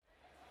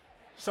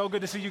So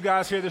good to see you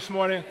guys here this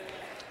morning.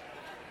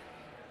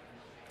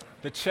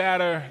 The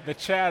chatter,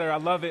 I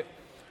love it.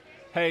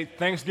 Hey,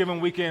 Thanksgiving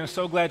weekend,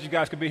 so glad you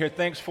guys could be here.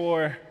 Thanks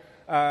for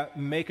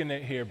making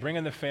it here,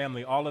 bringing the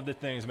family, all of the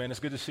things, man. It's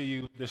good to see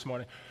you this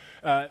morning.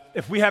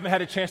 If we haven't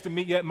had a chance to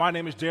meet yet, my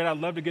name is Jarryd. I'd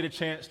love to get a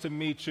chance to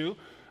meet you.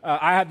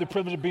 I have the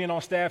privilege of being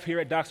on staff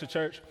here at Doxa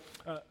Church.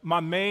 My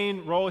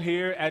main role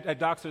here at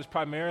Doxa is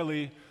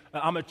primarily,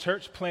 I'm a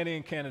church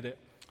planting candidate.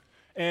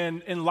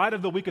 And in light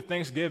of the week of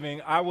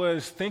Thanksgiving, I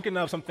was thinking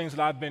of some things that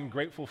I've been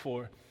grateful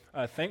for,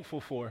 thankful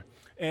for.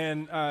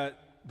 And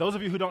those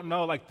of you who don't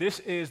know, this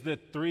is the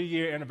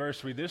 3-year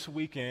anniversary this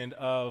weekend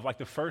of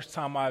the first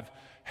time I've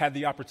had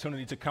the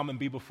opportunity to come and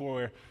be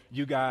before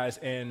you guys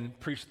and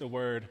preach the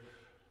word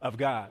of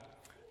God.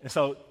 And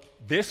so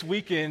this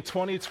weekend,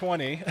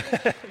 2020,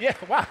 yeah,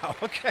 wow,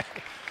 okay,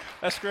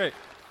 that's great.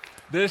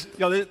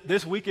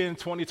 This weekend,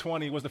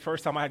 2020, was the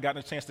first time I had gotten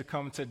a chance to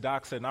come to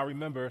Doxa, and I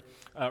remember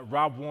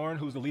Rob Warren,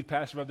 who's the lead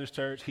pastor of this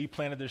church, he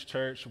planted this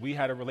church. We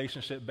had a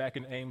relationship back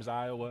in Ames,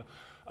 Iowa,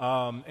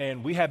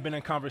 and we had been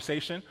in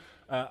conversation.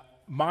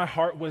 My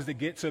heart was to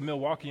get to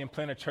Milwaukee and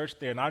plant a church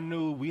there, and I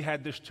knew we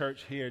had this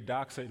church here,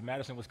 Doxa, in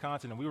Madison,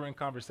 Wisconsin, and we were in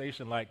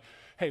conversation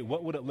hey,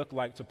 what would it look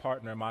like to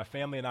partner? My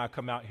family and I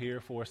come out here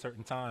for a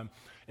certain time,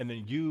 and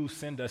then you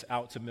send us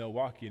out to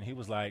Milwaukee, and he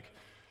was like,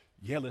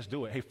 yeah, let's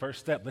do it. Hey, first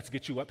step, let's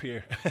get you up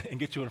here and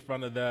get you in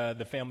front of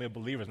the family of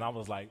believers. And I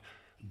was like,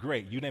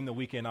 great, you name the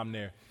weekend, I'm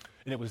there.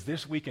 And it was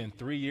this weekend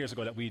 3 years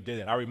ago that we did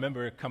it. I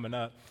remember coming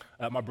up,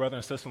 my brother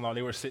and sister-in-law,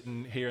 they were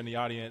sitting here in the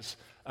audience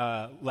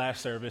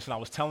last service, and I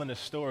was telling this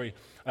story.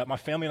 My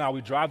family and I, we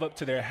drive up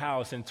to their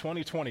house in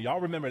 2020. Y'all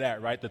remember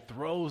that, right? The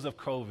throes of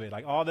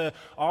COVID,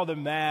 all the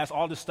masks,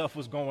 all this stuff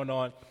was going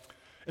on.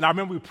 And I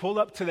remember we pull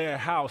up to their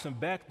house, and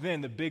back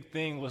then the big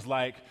thing was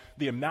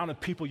the amount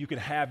of people you could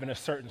have in a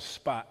certain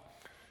spot.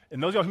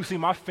 And those of y'all who see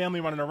my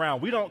family running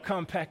around, we don't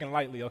come packing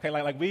lightly,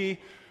 okay?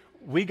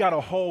 We got a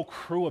whole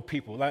crew of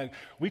people.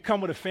 We come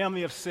with a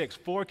family of 6,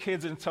 4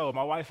 kids in tow,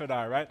 my wife and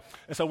I, right?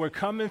 And so we're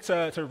coming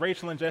to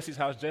Rachel and Jesse's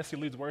house. Jesse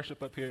leads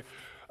worship up here.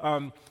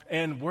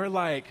 And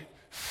we're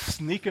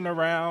sneaking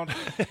around,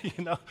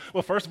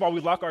 Well, first of all, we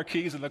lock our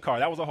keys in the car.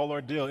 That was a whole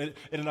ordeal in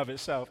and of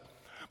itself.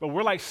 But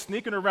we're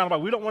sneaking around.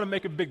 We don't want to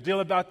make a big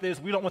deal about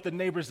this. We don't want the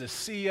neighbors to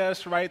see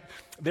us, right?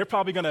 They're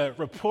probably going to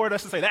report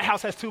us and say, that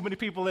house has too many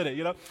people in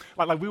it,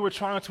 we were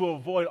trying to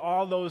avoid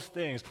all those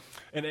things.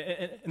 And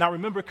I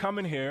remember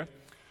coming here,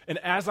 and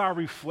as I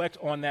reflect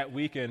on that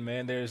weekend,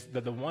 man, there's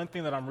the one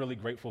thing that I'm really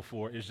grateful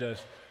for is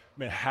just,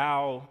 man,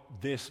 how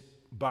this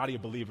body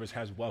of believers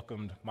has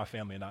welcomed my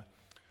family and I.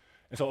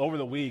 And so over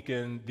the week,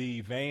 in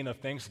the vein of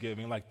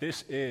Thanksgiving,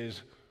 this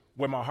is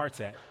where my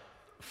heart's at,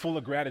 full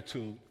of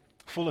gratitude,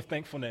 full of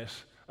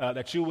thankfulness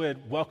that you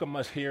would welcome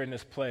us here in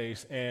this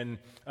place and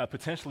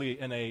potentially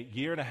in a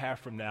year and a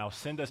half from now,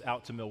 send us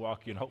out to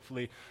Milwaukee, and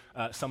hopefully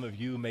some of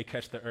you may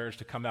catch the urge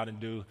to come out and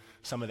do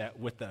some of that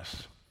with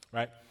us,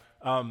 right?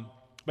 But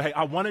hey,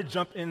 I want to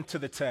jump into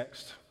the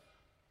text,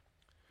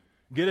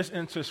 get us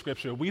into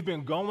Scripture. We've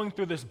been going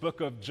through this book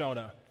of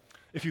Jonah.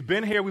 If you've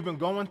been here, we've been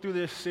going through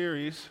this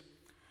series,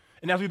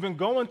 and as we've been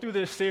going through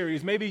this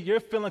series, maybe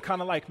you're feeling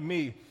kind of like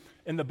me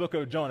in the book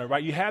of Jonah,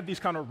 right? You have these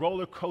kind of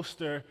roller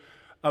coaster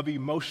of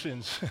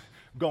emotions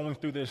going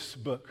through this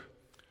book.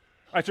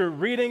 Right, you're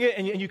reading it,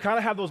 and you kind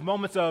of have those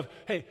moments of,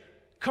 hey,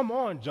 come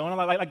on,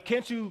 Jonah,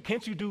 can't you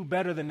do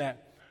better than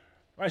that?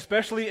 Right,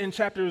 especially in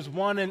chapters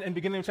 1 and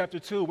beginning of chapter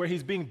 2, where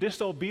he's being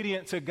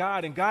disobedient to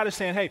God, and God is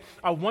saying, hey,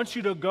 I want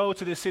you to go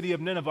to the city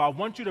of Nineveh. I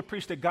want you to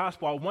preach the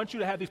gospel. I want you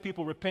to have these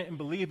people repent and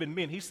believe in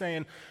me. And he's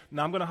saying,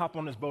 no, I'm going to hop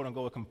on this boat and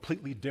go a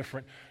completely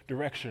different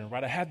direction,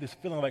 right? I have this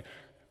feeling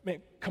man,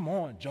 come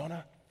on,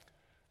 Jonah.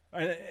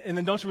 And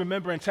then don't you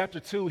remember in chapter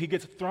 2, he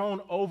gets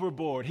thrown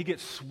overboard. He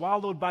gets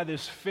swallowed by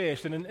this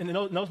fish. And in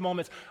those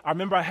moments, I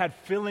remember I had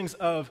feelings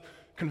of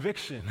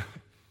conviction.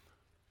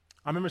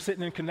 I remember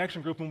sitting in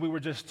connection group when we were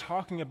just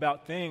talking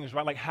about things,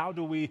 right? How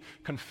do we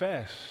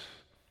confess?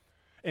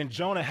 And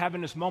Jonah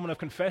having this moment of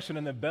confession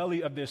in the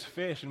belly of this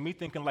fish, and me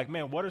thinking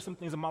man, what are some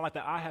things in my life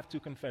that I have to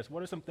confess?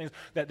 What are some things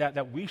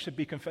that we should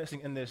be confessing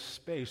in this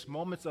space?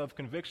 Moments of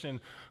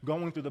conviction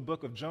going through the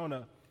book of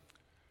Jonah.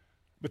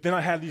 But then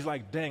I had these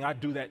dang, I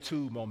do that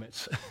too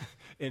moments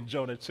in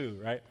Jonah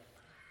 2, right?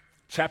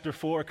 Chapter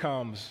 4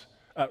 comes.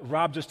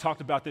 Rob just talked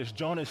about this.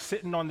 Jonah's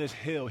sitting on this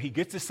hill. He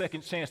gets his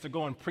second chance to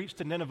go and preach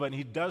to Nineveh, and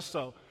he does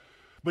so.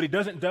 But he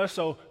doesn't do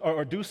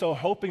so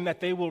hoping that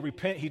they will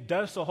repent. He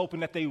does so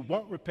hoping that they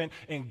won't repent,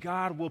 and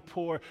God will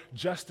pour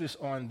justice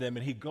on them.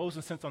 And he goes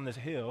and sits on this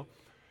hill,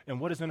 and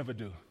what does Nineveh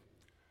do?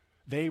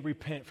 They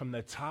repent from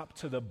the top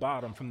to the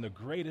bottom, from the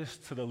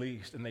greatest to the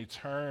least, and they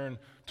turn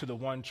to the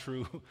one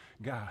true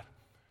God.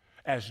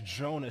 As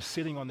Jonah is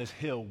sitting on this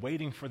hill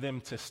waiting for them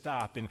to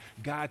stop and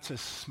God to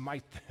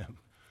smite them.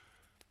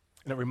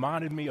 And it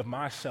reminded me of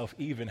myself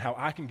even, how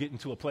I can get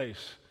into a place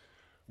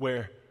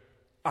where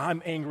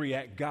I'm angry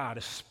at God,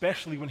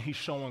 especially when he's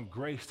showing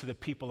grace to the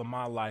people in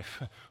my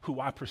life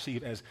who I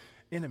perceive as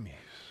enemies.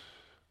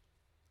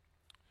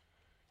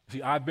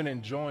 See, I've been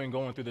enjoying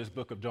going through this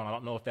book of Jonah. I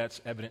don't know if that's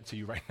evident to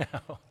you right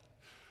now.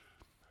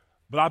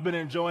 But I've been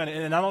enjoying it,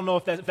 and I don't know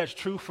if that's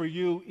true for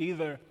you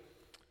either.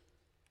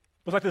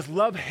 It's like this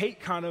love-hate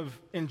kind of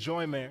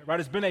enjoyment, right?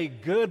 It's been a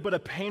good but a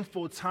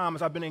painful time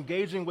as I've been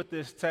engaging with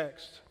this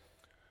text.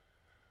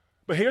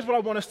 But here's what I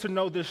want us to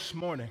know this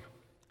morning.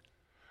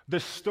 The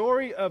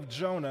story of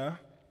Jonah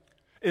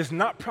is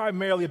not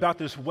primarily about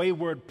this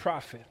wayward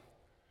prophet.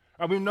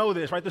 Right, we know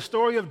this, right? The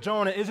story of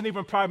Jonah isn't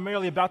even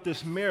primarily about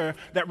this mirror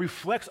that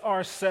reflects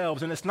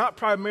ourselves, and it's not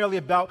primarily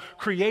about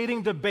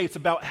creating debates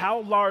about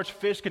how large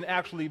fish can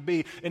actually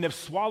be and if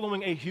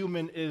swallowing a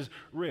human is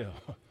real.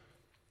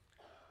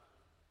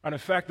 And in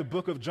fact, the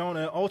book of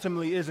Jonah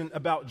ultimately isn't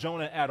about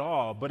Jonah at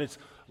all, but it's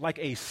like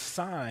a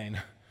sign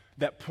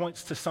that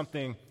points to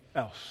something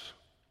else.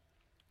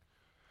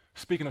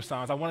 Speaking of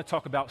signs, I want to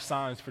talk about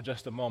signs for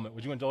just a moment.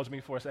 Would you indulge me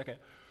for a second?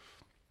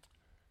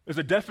 There's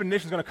a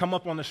definition that's going to come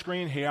up on the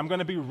screen here. I'm going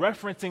to be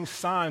referencing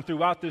sign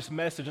throughout this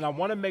message, and I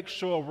want to make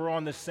sure we're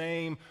on the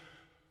same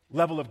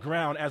level of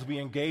ground as we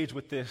engage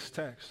with this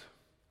text.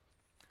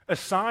 A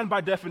sign,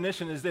 by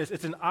definition, is this.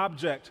 It's an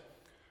object,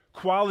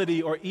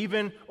 quality, or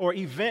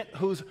event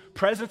whose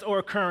presence or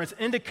occurrence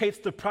indicates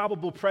the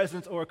probable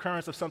presence or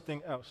occurrence of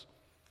something else.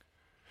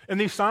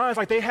 And these signs,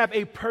 like, they have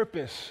a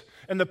purpose,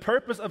 and the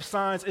purpose of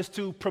signs is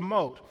to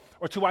promote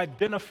or to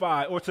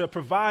identify or to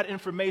provide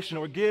information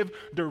or give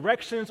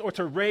directions or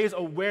to raise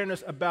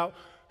awareness about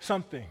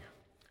something.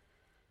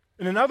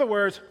 And in other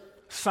words,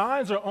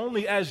 signs are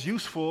only as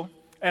useful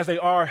as they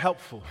are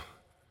helpful.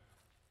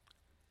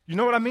 You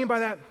know what I mean by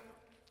that?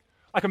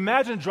 Like,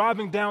 imagine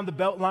driving down the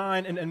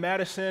Beltline in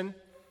Madison,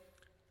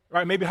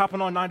 right, maybe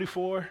hopping on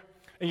 94,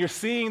 and you're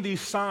seeing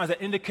these signs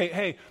that indicate,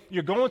 hey,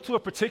 you're going to a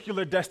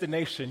particular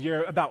destination.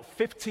 You're about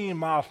 15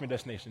 miles from your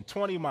destination,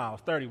 20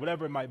 miles, 30,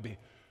 whatever it might be.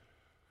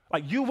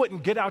 Like, you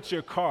wouldn't get out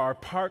your car,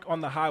 park on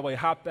the highway,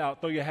 hop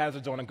out, throw your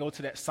hazards on, and go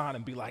to that sign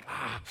and be like,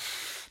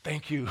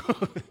 thank you,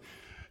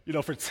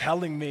 for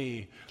telling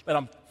me that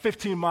I'm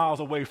 15 miles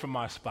away from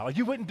my spot. Like,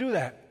 you wouldn't do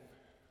that.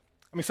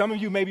 I mean, some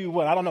of you maybe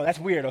would. I don't know. That's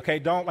weird, okay?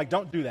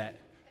 Don't do that.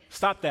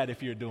 Stop that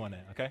if you're doing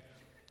it, okay?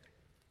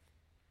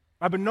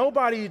 But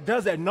nobody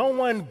does that. No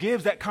one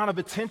gives that kind of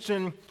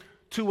attention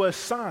to a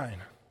sign.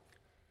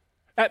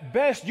 At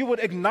best, you would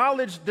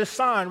acknowledge the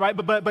sign, right?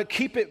 But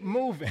keep it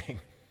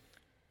moving.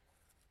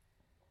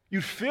 You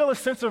feel a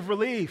sense of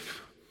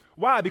relief.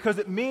 Why? Because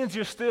it means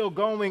you're still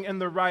going in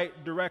the right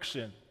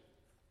direction.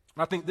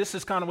 I think this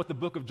is kind of what the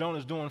book of Jonah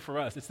is doing for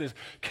us. It's this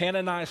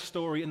canonized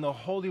story in the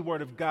holy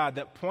word of God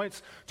that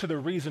points to the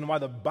reason why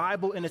the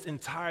Bible in its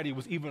entirety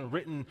was even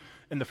written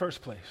in the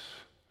first place.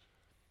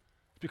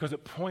 Because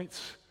it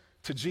points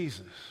to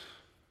Jesus.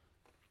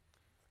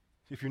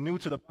 If you're new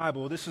to the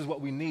Bible, this is what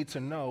we need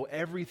to know.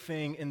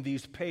 Everything in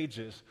these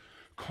pages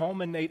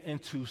culminate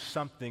into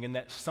something, and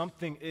that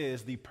something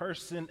is the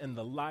person and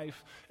the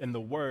life and the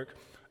work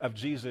of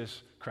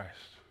Jesus Christ.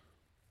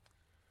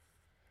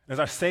 As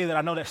I say that,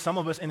 I know that some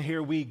of us in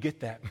here, we get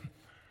that,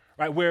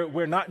 right?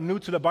 We're not new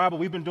to the Bible.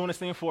 We've been doing this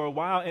thing for a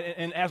while,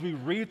 and as we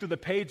read through the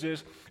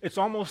pages, it's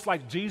almost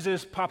like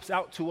Jesus pops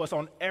out to us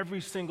on every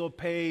single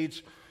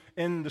page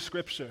in the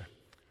Scripture.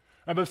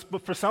 Right?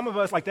 But for some of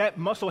us, like, that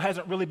muscle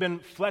hasn't really been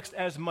flexed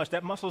as much.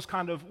 That muscle's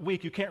kind of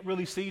weak. You can't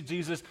really see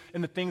Jesus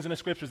in the things in the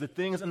Scriptures, the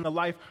things in the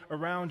life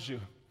around you.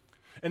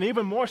 And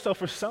even more so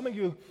for some of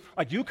you,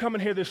 like, you come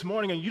in here this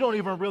morning and you don't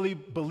even really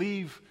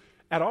believe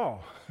at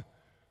all.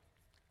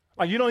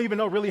 Like, you don't even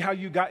know really how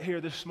you got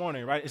here this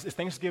morning, right? It's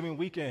Thanksgiving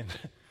weekend,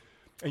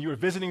 and you were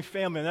visiting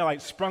family, and they're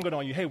like sprung it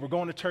on you. Hey, we're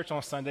going to church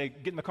on Sunday.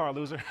 Get in the car,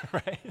 loser,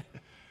 right?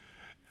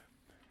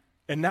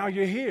 And now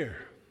you're here.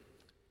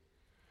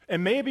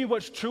 And maybe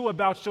what's true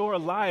about your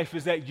life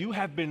is that you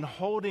have been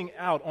holding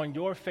out on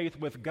your faith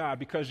with God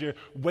because you're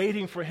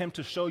waiting for him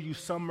to show you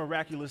some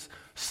miraculous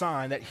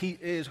sign that he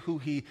is who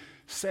he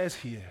says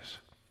he is.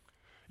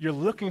 You're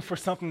looking for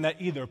something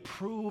that either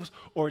proves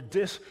or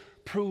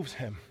disproves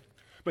him.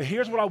 But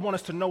here's what I want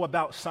us to know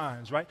about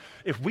signs, right?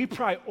 If we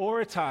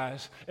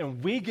prioritize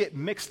and we get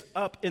mixed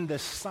up in the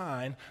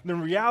sign, the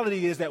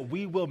reality is that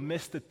we will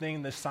miss the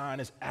thing the sign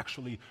is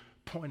actually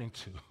pointing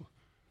to.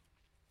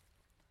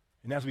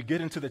 And as we get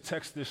into the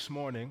text this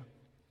morning,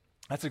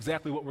 that's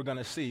exactly what we're going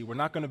to see. We're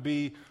not going to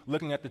be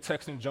looking at the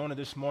text in Jonah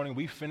this morning.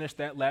 We finished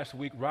that last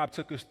week. Rob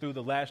took us through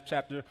the last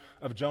chapter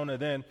of Jonah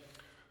then.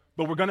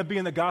 But we're going to be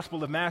in the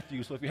Gospel of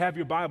Matthew. So if you have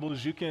your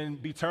Bibles, you can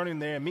be turning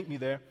there and meet me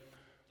there.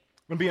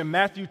 We're going to be in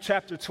Matthew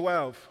chapter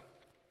 12.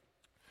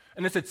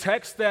 And it's a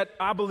text that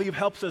I believe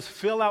helps us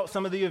fill out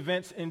some of the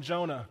events in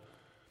Jonah.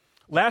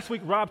 Last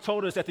week, Rob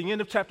told us at the end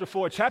of chapter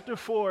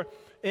 4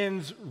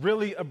 ends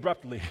really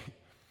abruptly.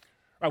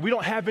 Right, we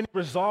don't have any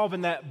resolve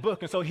in that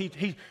book. And so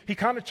he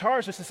kind of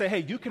charged us to say,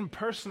 hey, you can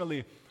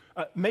personally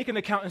make an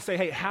account and say,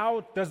 hey,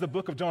 how does the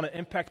book of Jonah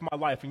impact my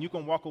life? And you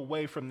can walk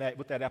away from that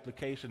with that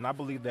application. And I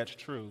believe that's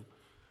true.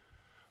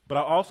 But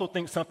I also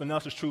think something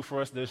else is true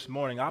for us this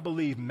morning. I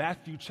believe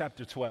Matthew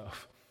chapter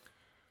 12,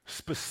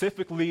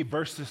 specifically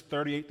verses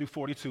 38 through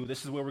 42,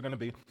 this is where we're going to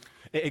be.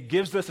 It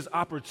gives us this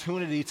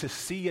opportunity to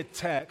see a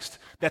text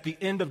that the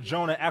end of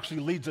Jonah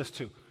actually leads us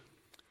to.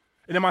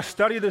 And in my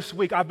study this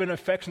week, I've been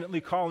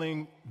affectionately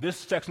calling this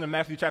section of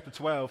Matthew chapter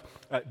 12,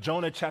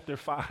 Jonah chapter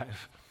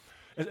 5.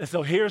 And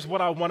so here's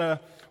what I want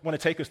to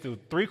take us through.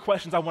 3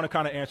 questions I want to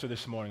kind of answer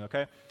this morning,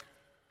 okay?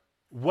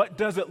 What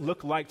does it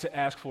look like to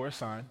ask for a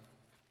sign?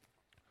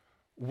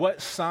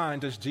 What sign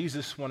does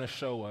Jesus want to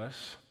show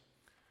us?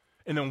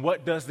 And then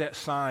what does that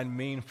sign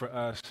mean for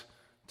us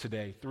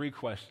today? 3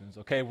 questions,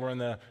 okay? We're in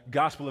the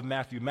Gospel of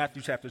Matthew,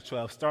 Matthew chapter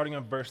 12, starting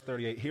in verse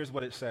 38. Here's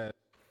what it says.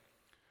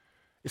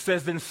 It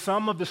says, "Then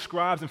some of the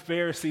scribes and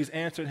Pharisees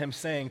answered him,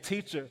 saying,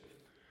 'Teacher,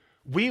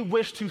 we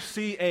wish to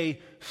see a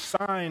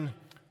sign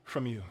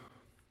from you.'"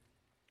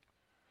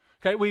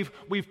 Okay,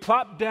 we've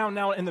plopped down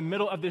now in the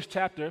middle of this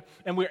chapter,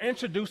 and we're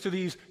introduced to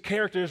these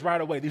characters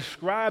right away, these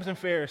scribes and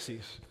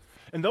Pharisees.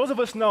 And those of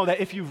us know that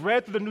if you've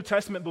read through the New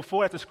Testament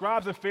before, that the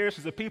scribes and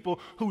Pharisees are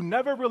people who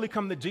never really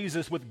come to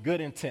Jesus with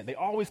good intent. They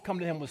always come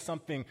to him with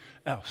something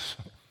else.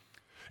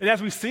 And as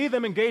we see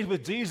them engage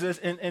with Jesus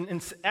and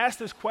ask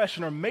this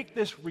question or make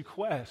this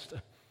request,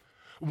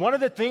 one of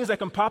the things that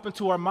can pop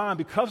into our mind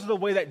because of the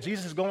way that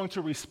Jesus is going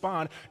to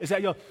respond is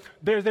that,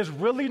 there's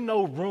really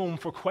no room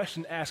for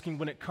question asking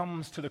when it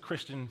comes to the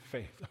Christian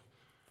faith.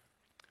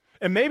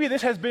 And maybe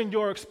this has been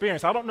your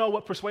experience. I don't know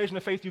what persuasion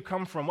of faith you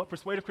come from, what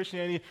persuasion of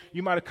Christianity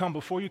you might have come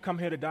before you come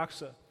here to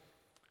Doxa.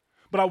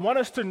 But I want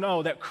us to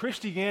know that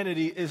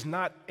Christianity is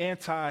not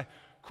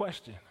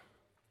anti-question.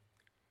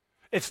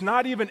 It's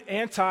not even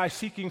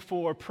anti-seeking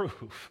for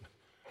proof.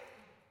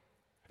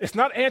 It's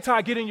not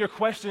anti-getting your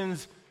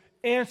questions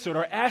answered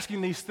or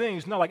asking these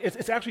things. No,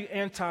 it's actually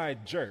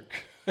anti-jerk,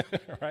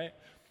 right?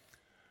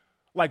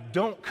 Like,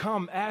 don't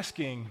come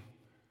asking,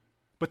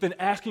 but then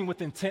asking with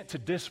intent to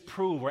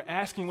disprove or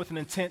asking with an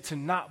intent to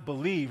not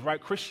believe, right?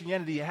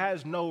 Christianity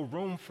has no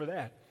room for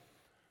that.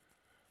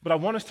 But I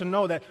want us to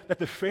know that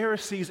the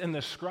Pharisees and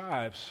the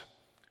scribes,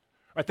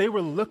 right, they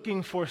were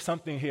looking for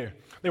something here.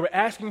 They were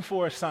asking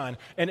for a sign.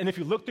 And if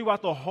you look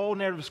throughout the whole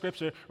narrative of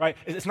Scripture, right,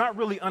 it's not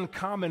really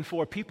uncommon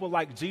for people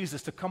like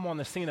Jesus to come on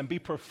the scene and be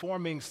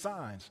performing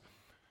signs.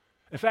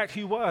 In fact,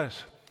 he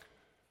was.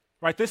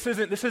 Right, this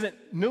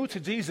isn't new to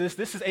Jesus.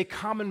 This is a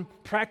common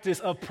practice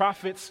of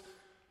prophets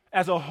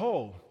as a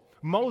whole.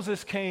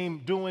 Moses came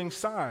doing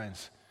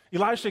signs.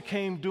 Elisha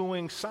came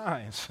doing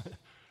signs.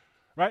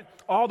 Right?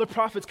 All the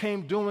prophets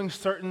came doing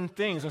certain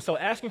things. And so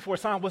asking for a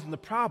sign wasn't the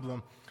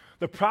problem.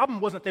 The problem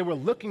wasn't they were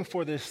looking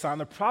for this sign.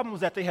 The problem was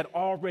that they had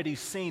already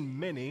seen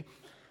many,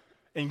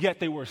 and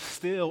yet they were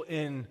still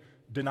in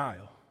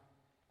denial.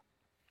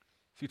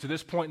 See, to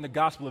this point in the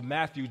Gospel of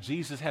Matthew,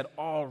 Jesus had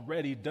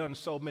already done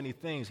so many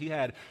things. He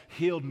had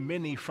healed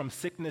many from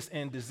sickness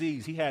and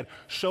disease. He had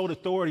showed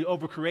authority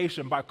over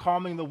creation by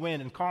calming the wind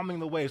and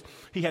calming the waves.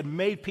 He had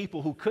made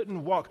people who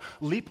couldn't walk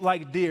leap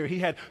like deer. He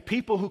had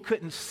people who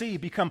couldn't see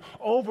become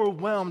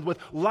overwhelmed with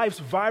life's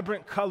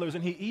vibrant colors.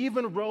 And he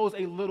even rose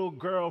a little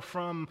girl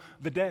from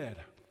the dead.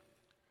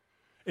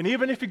 And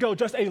even if you go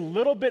just a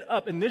little bit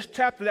up in this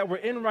chapter that we're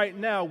in right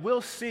now,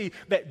 we'll see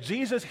that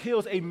Jesus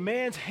heals a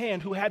man's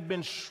hand who had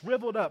been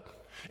shriveled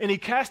up. And he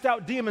cast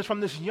out demons from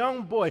this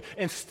young boy.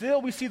 And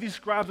still we see these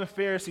scribes and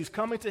Pharisees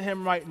coming to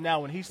him right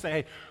now. And he's saying,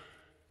 hey,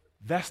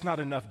 that's not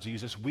enough,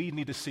 Jesus. We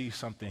need to see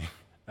something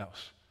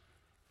else.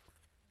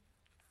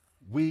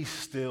 We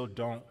still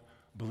don't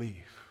believe.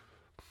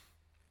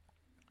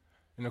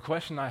 And the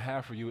question I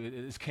have for you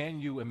is, can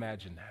you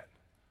imagine that?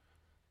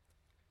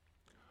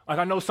 Like,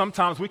 I know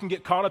sometimes we can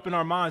get caught up in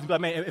our minds and be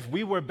like, man, if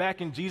we were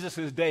back in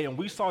Jesus' day and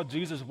we saw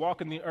Jesus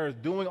walking the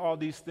earth doing all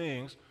these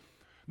things,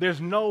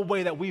 there's no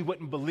way that we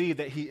wouldn't believe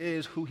that he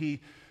is who he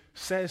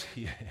says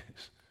he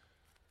is.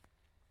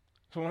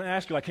 So I want to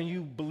ask you, can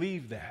you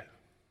believe that?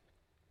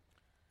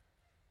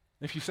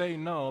 If you say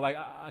no, I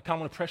kind of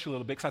want to press you a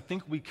little bit because I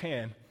think we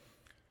can.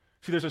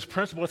 See, there's this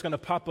principle that's going to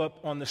pop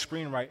up on the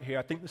screen right here.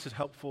 I think this is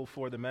helpful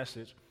for the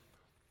message.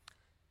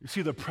 You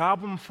see, the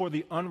problem for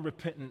the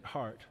unrepentant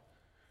heart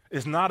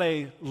is not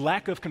a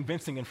lack of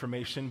convincing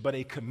information, but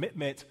a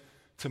commitment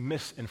to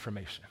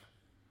misinformation.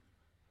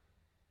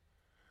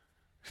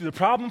 See, the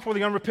problem for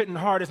the unrepentant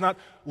heart is not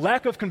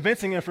lack of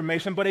convincing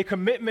information, but a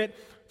commitment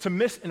to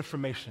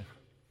misinformation.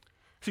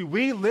 See,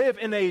 we live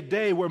in a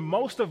day where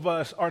most of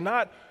us are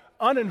not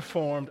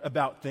uninformed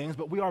about things,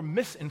 but we are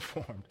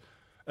misinformed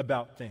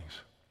about things.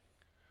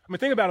 I mean,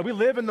 think about it. We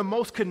live in the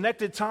most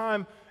connected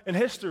time in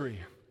history.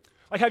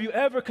 Have you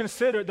ever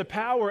considered the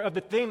power of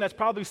the thing that's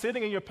probably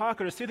sitting in your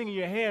pocket or sitting in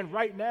your hand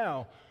right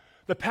now?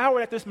 The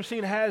power that this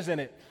machine has in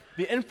it,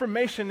 the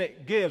information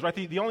it gives, right?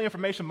 The only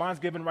information mine's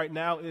given right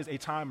now is a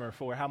timer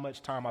for how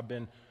much time I've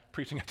been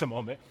preaching at the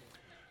moment.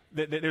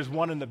 There's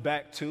one in the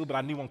back too, but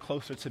I need one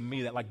closer to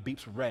me that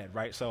beeps red,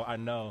 right? So I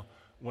know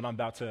when I'm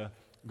about to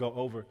go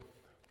over.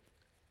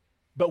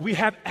 But we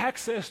have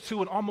access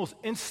to an almost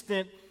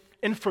instant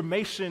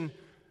information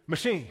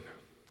machine.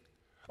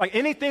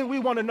 Anything we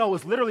want to know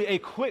is literally a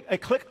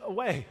click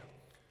away.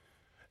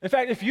 In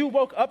fact, if you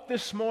woke up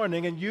this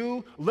morning and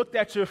you looked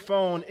at your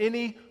phone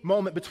any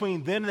moment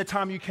between then and the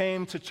time you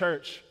came to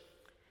church,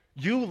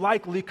 you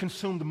likely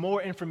consumed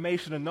more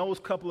information in those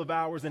couple of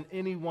hours than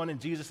anyone in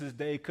Jesus'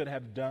 day could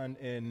have done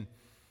in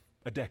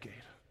a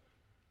decade.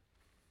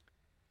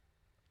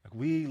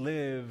 We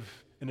live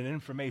in an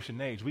information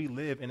age. We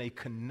live in a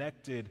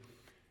connected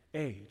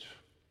age.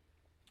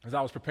 As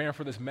I was preparing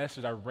for this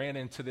message, I ran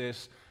into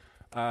this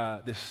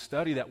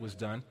study that was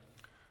done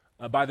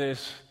by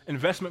this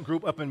investment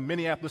group up in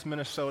Minneapolis,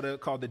 Minnesota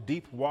called the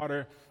Deep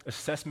Water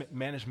Assessment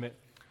Management.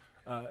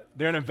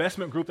 They're an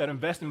investment group that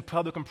invests in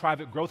public and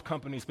private growth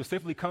companies,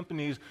 specifically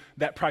companies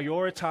that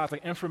prioritize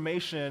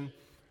information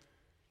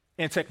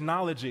and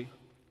technology.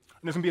 And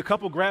there's going to be a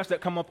couple graphs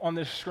that come up on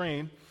this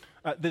screen.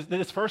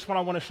 This first one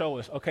I want to show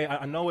us, okay?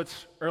 I know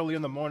it's early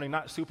in the morning,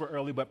 not super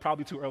early, but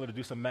probably too early to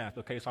do some math,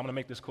 okay? So I'm going to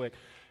make this quick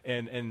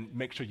and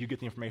make sure you get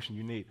the information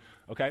you need,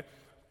 okay?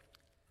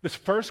 This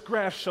first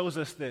graph shows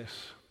us this: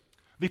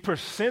 the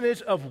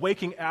percentage of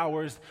waking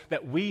hours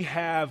that we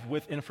have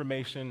with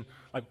information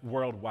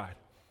worldwide,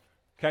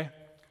 okay?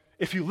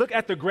 If you look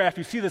at the graph,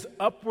 you see this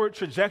upward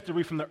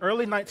trajectory from the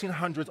early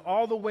 1900s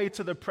all the way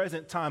to the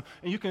present time,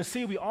 and you can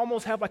see we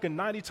almost have a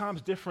 90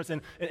 times difference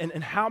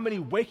in how many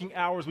waking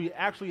hours we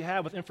actually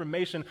have with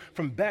information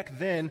from back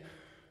then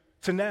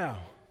to now.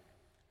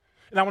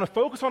 And I want to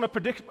focus on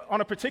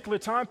a particular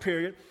time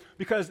period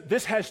because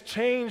this has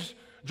changed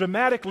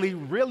dramatically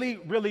really,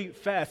 really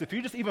fast. If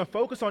you just even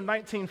focus on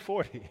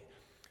 1940,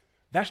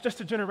 that's just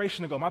a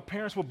generation ago. My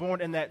parents were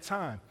born in that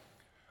time.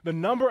 The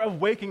number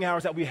of waking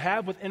hours that we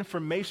have with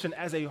information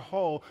as a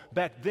whole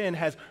back then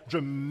has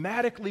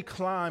dramatically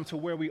climbed to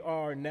where we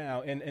are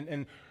now.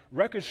 And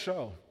records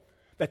show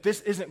that this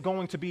isn't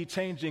going to be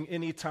changing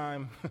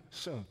anytime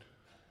soon.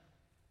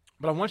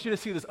 But I want you to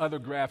see this other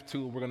graph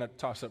too we're going to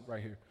toss up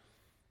right here.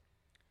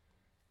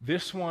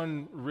 This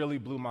one really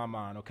blew my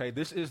mind, okay?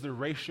 This is the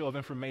ratio of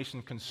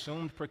information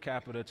consumed per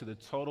capita to the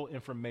total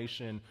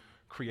information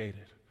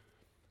created.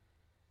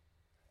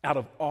 Out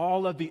of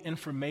all of the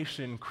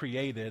information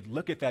created,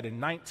 look at that,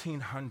 in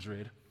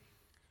 1900,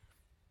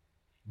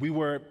 we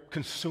were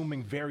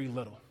consuming very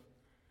little.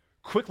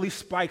 Quickly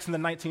spikes in the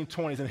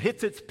 1920s and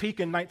hits its peak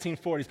in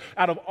 1940s.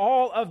 Out of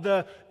all of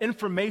the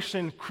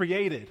information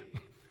created,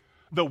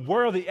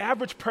 the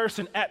average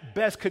person at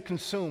best could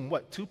consume,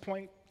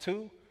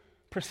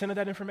 2.2% of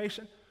that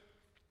information?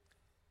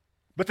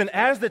 But then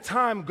as the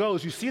time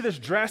goes, you see this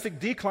drastic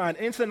decline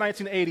into the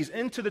 1980s,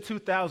 into the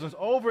 2000s,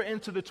 over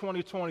into the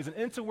 2020s, and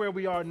into where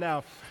we are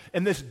now.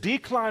 And this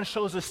decline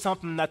shows us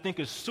something that I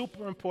think is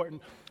super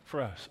important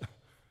for us.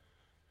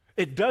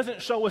 It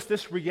doesn't show us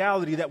this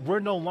reality that we're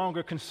no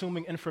longer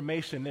consuming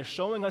information. They're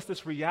showing us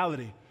this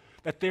reality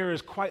that there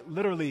is quite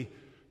literally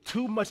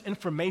too much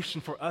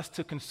information for us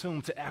to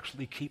consume to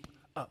actually keep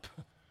up.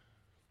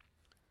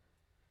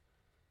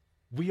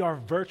 We are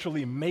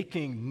virtually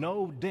making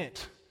no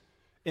dent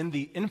in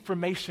the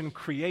information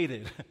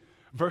created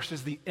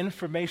versus the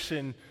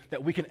information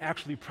that we can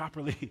actually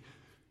properly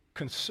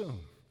consume.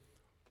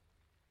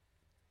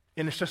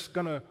 And it's just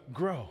going to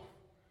grow.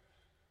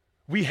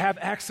 We have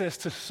access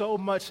to so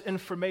much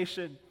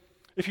information.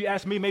 If you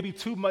ask me, maybe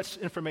too much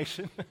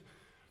information.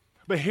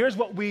 But here's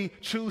what we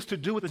choose to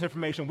do with this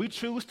information. We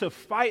choose to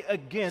fight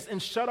against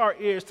and shut our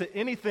ears to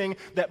anything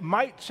that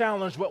might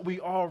challenge what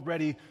we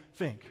already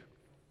think.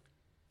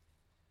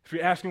 If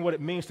you're asking what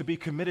it means to be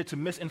committed to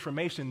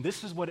misinformation,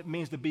 this is what it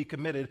means to be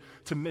committed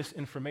to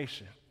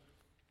misinformation.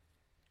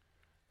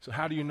 So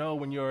how do you know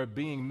when you're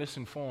being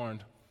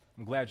misinformed?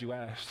 I'm glad you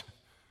asked.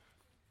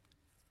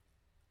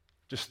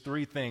 Just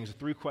 3 things, a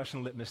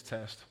 3-question litmus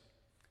test.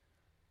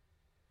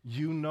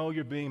 You know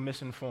you're being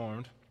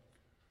misinformed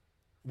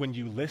when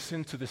you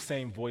listen to the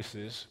same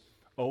voices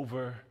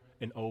over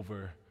and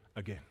over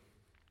again.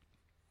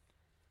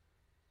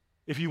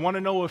 If you want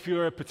to know if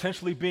you're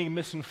potentially being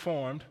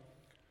misinformed,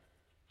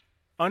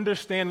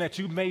 understand that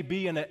you may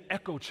be in an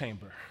echo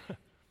chamber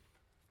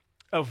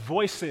of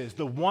voices,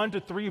 the 1 to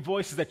 3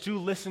 voices that you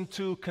listen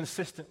to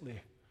consistently.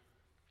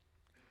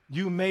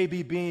 You may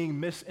be being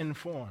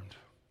misinformed.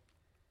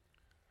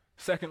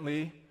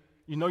 Secondly,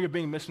 you know you're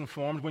being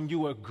misinformed when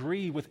you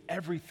agree with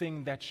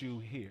everything that you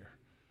hear.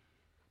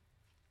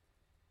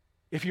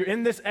 If you're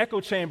in this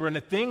echo chamber and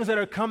the things that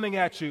are coming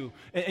at you,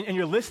 and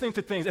you're listening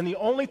to things, and the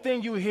only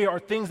thing you hear are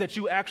things that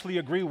you actually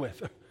agree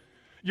with,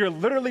 you're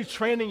literally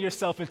training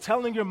yourself and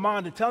telling your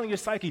mind and telling your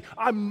psyche,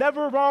 I'm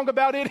never wrong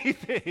about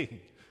anything.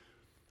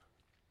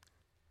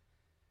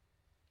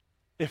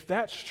 If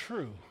that's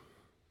true,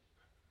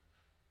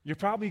 you're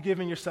probably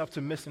giving yourself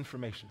to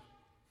misinformation.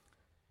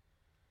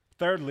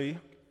 Thirdly,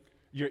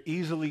 you're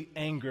easily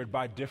angered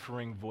by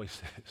differing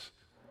voices.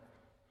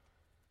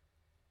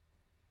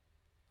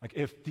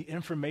 If the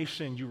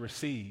information you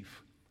receive,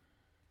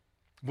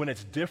 when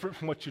it's different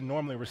from what you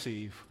normally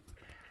receive,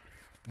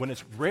 when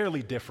it's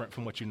rarely different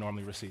from what you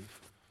normally receive,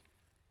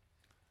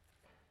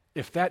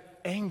 if that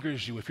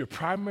angers you, if your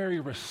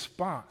primary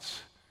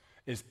response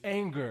is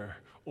anger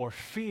or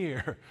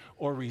fear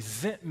or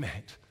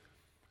resentment,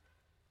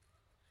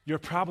 you're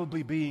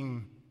probably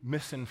being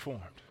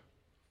misinformed.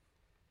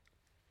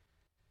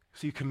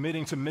 See,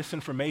 committing to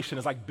misinformation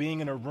is like being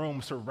in a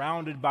room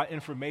surrounded by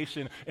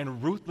information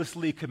and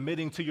ruthlessly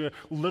committing to your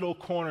little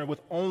corner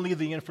with only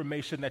the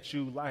information that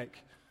you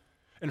like.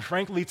 And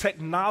frankly,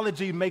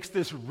 technology makes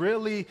this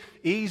really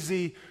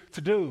easy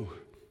to do.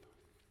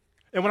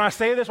 And when I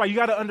say this, right, you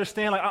got to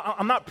understand, like,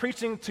 I'm not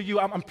preaching to you,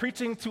 I'm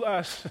preaching to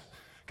us.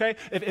 Okay?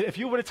 If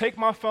you were to take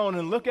my phone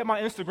and look at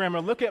my Instagram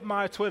or look at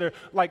my Twitter,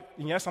 like,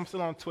 yes, I'm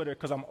still on Twitter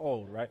because I'm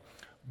old, right?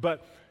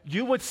 But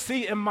you would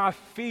see in my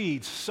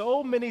feed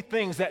so many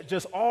things that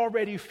just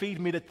already feed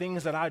me the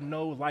things that I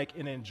know, like,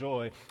 and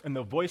enjoy. And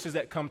the voices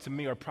that come to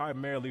me are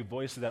primarily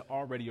voices that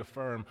already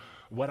affirm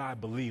what I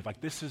believe.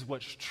 Like, this is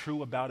what's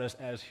true about us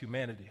as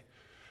humanity.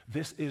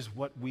 This is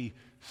what we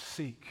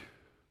seek.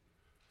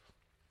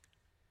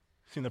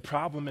 See, the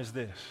problem is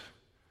this.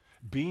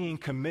 Being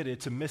committed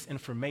to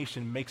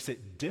misinformation makes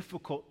it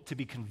difficult to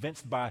be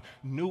convinced by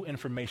new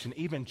information,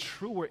 even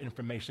truer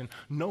information,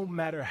 no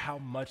matter how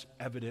much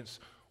evidence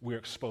we're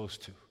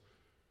exposed to.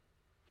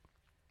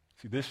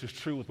 See, this is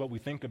true with what we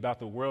think about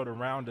the world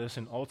around us,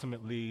 and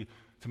ultimately,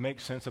 to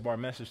make sense of our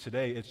message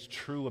today, it's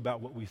true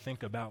about what we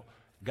think about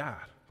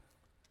God.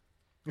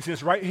 You see,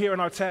 it's right here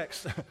in our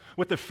text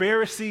with the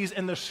Pharisees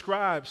and the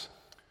scribes.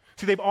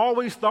 See, they've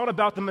always thought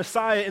about the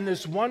Messiah in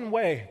this one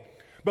way.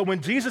 But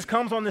when Jesus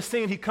comes on the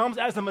scene, he comes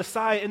as the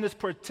Messiah in this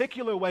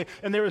particular way,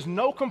 and there is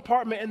no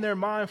compartment in their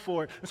mind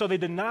for it. And so they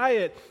deny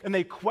it, and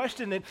they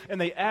question it, and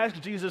they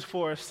ask Jesus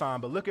for a sign.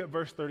 But look at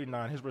verse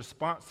 39, his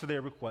response to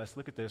their request.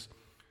 Look at this.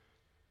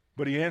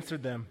 But he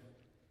answered them,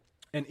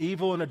 "An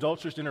evil and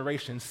adulterous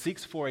generation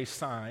seeks for a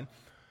sign,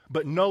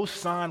 but no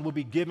sign will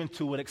be given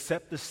to it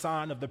except the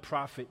sign of the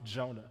prophet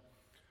Jonah.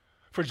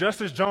 For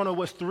just as Jonah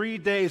was 3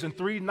 days and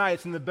 3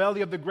 nights in the belly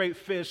of the great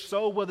fish,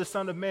 so will the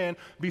Son of Man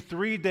be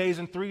 3 days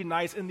and 3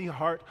 nights in the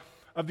heart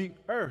of the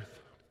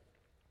earth."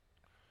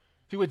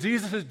 See, what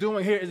Jesus is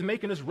doing here is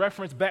making this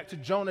reference back to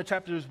Jonah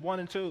chapters 1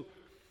 and 2.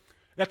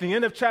 At the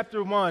end of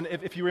chapter 1,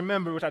 if you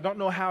remember, which I don't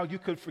know how you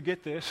could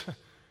forget this,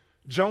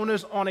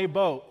 Jonah's on a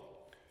boat,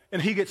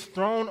 and he gets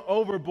thrown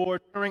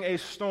overboard during a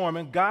storm,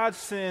 and God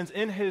sends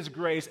in his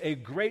grace a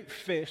great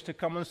fish to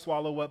come and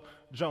swallow up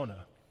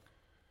Jonah.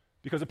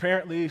 Because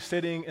apparently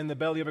sitting in the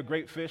belly of a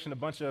great fish and a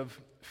bunch of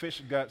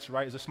fish guts,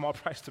 right, is a small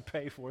price to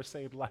pay for a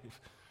saved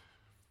life.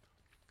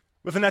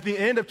 But then at the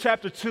end of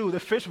chapter 2, the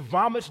fish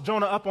vomits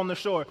Jonah up on the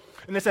shore,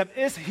 and it's as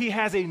if he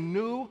has a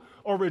new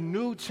or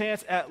renewed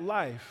chance at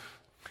life.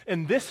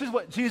 And this is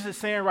what Jesus is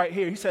saying right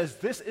here. He says,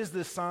 this is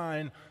the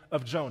sign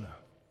of Jonah.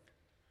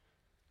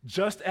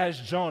 Just as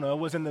Jonah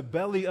was in the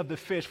belly of the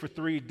fish for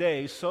 3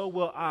 days, so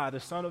will I, the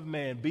Son of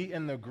Man, be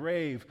in the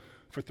grave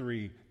for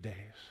 3 days.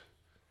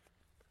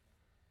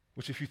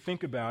 Which, if you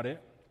think about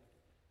it,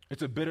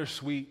 it's a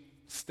bittersweet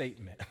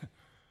statement.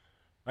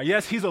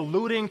 Yes, he's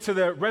alluding to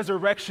the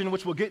resurrection,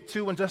 which we'll get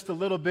to in just a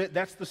little bit.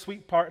 That's the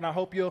sweet part, and I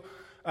hope you'll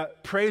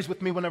praise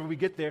with me whenever we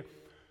get there.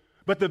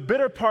 But the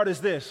bitter part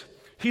is this.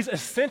 He's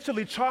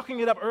essentially chalking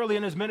it up early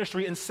in his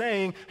ministry and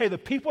saying, hey, the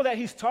people that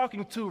he's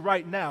talking to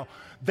right now,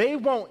 they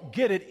won't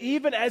get it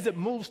even as it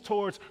moves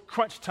towards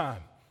crunch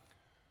time.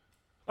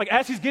 Like,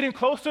 as he's getting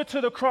closer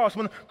to the cross,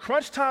 when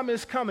crunch time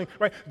is coming,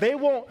 right, they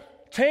won't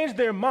change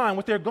their mind.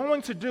 What they're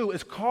going to do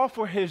is call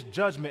for his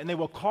judgment, and they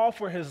will call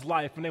for his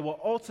life, and they will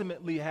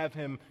ultimately have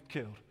him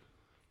killed.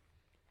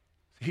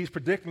 He's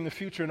predicting the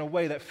future in a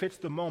way that fits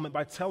the moment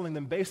by telling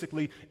them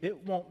basically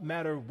it won't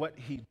matter what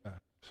he does.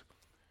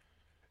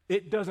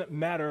 It doesn't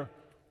matter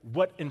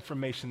what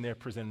information they're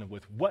presented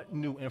with, what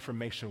new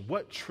information,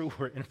 what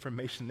truer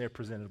information they're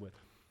presented with.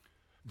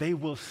 They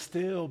will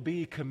still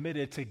be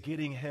committed to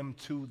getting him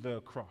to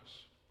the cross.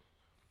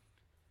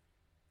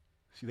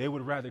 See, they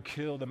would rather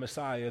kill the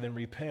Messiah than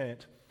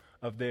repent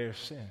of their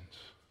sins.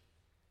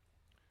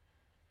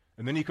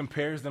 And then he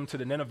compares them to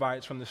the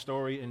Ninevites from the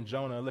story in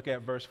Jonah. Look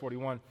at verse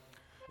 41.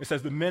 It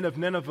says, "The men of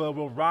Nineveh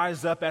will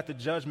rise up at the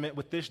judgment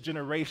with this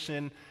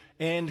generation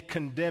and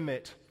condemn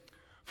it.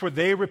 For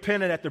they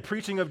repented at the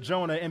preaching of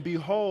Jonah, and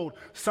behold,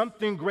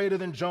 something greater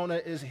than Jonah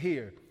is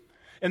here.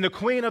 And the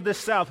queen of the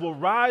south will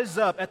rise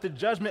up at the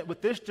judgment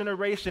with this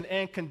generation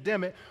and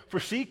condemn it, for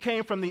she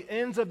came from the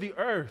ends of the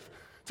earth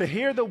to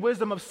hear the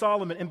wisdom of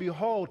Solomon, and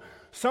behold,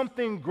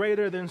 something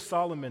greater than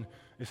Solomon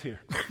is here."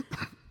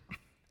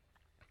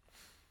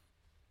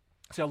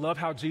 See, I love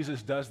how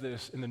Jesus does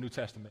this in the New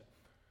Testament.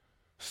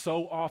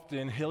 So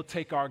often, he'll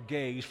take our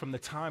gaze from the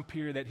time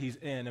period that he's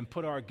in and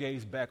put our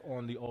gaze back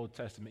on the Old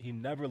Testament. He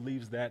never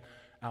leaves that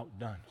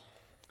outdone.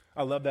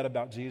 I love that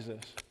about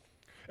Jesus.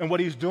 And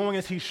what he's doing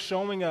is he's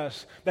showing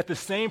us that the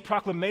same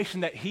proclamation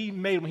that he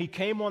made when he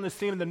came on the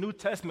scene in the New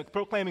Testament,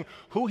 proclaiming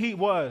who he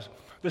was,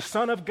 the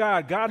Son of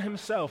God, God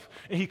himself,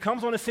 and he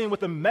comes on the scene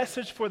with a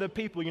message for the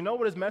people. You know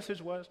what his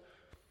message was?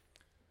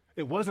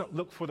 It wasn't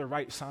look for the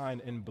right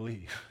sign and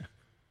believe.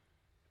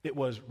 It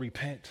was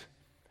repent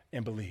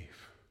and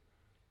believe.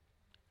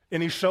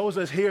 And he shows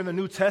us here in the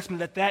New Testament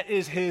that that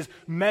is his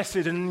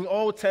message. And in the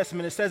Old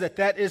Testament, it says that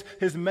that is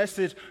his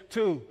message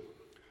too.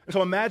 And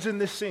so imagine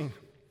this scene.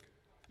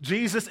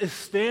 Jesus is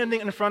standing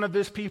in front of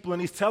this people,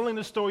 and he's telling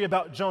the story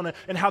about Jonah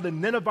and how the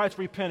Ninevites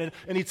repented.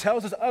 And he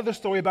tells this other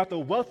story about the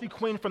wealthy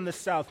queen from the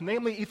south,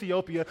 namely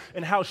Ethiopia,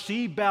 and how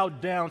she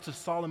bowed down to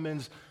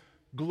Solomon's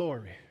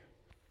glory.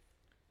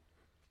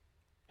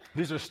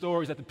 These are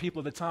stories that the people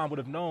of the time would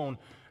have known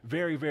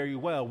very, very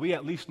well. We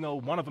at least know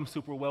one of them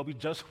super well. We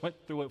just went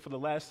through it for the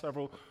last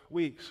several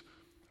weeks.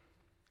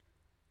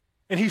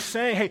 And he's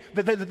saying, hey,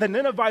 the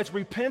Ninevites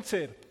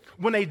repented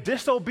when a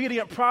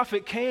disobedient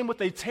prophet came with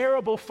a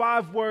terrible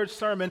 5-word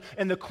sermon,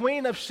 and the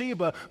queen of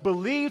Sheba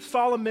believed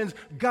Solomon's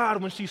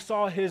God when she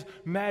saw his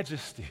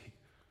majesty.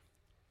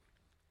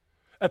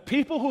 A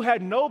people who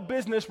had no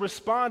business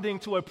responding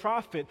to a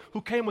prophet who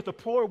came with a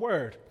poor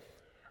word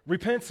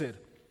repented.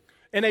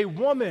 And a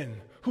woman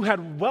who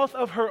had wealth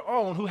of her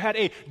own, who had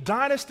a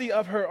dynasty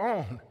of her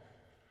own,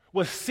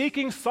 was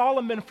seeking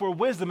Solomon for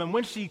wisdom. And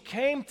when she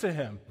came to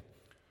him,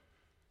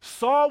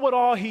 saw what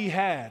all he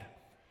had,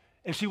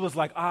 and she was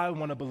like, I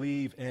want to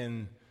believe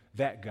in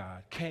that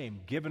God.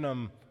 Came, giving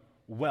him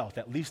wealth,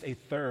 at least a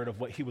third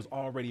of what he was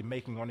already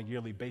making on a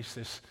yearly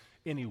basis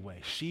anyway.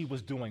 She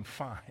was doing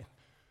fine.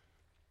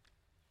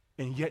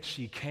 And yet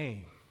she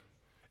came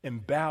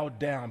and bowed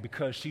down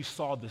because she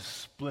saw the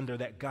splendor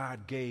that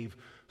God gave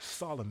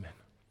Solomon.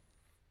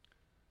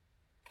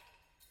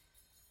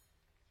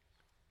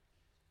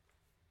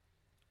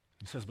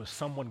 He says, but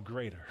someone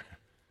greater,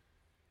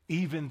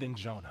 even than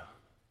Jonah.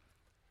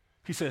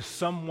 He says,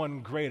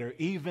 someone greater,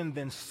 even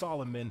than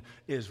Solomon,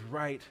 is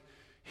right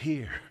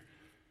here.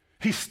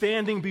 He's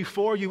standing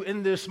before you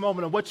in this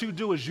moment, and what you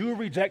do is you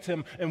reject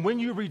him, and when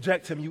you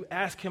reject him, you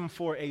ask him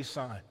for a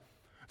sign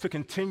to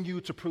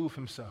continue to prove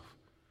himself.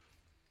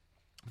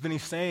 Then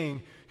he's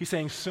saying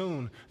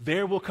soon,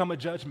 there will come a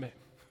judgment.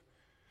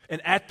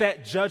 And at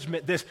that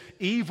judgment, this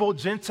evil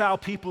Gentile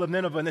people of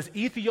Nineveh and this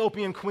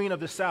Ethiopian queen of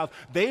the south,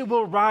 they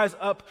will rise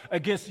up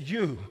against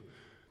you,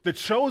 the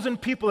chosen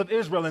people of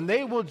Israel, and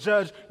they will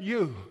judge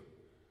you.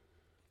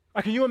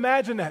 Can you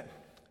imagine that?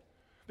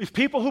 These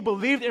people who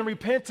believed and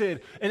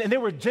repented, and they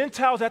were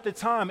Gentiles at the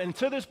time, and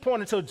to this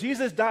point, until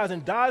Jesus dies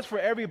and dies for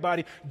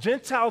everybody,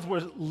 Gentiles were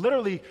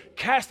literally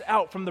cast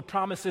out from the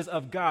promises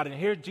of God. And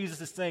here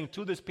Jesus is saying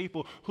to this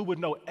people who would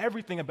know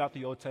everything about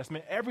the Old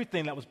Testament,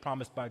 everything that was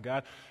promised by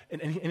God,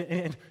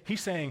 and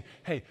he's saying,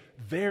 hey,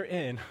 they're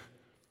in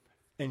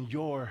and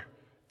you're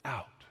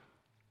out.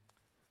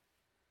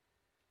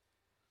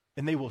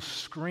 And they will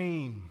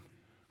scream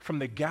from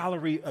the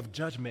gallery of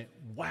judgment,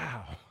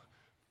 wow.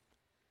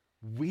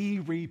 We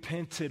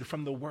repented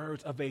from the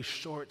words of a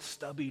short,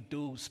 stubby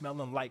dude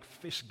smelling like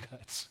fish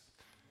guts.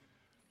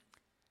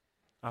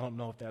 I don't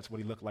know if that's what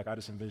he looked like. I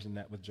just envisioned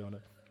that with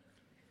Jonah.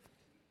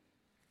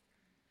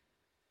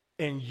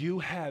 And you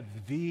have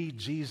the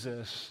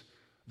Jesus,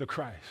 the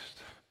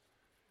Christ,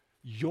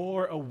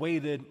 your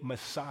awaited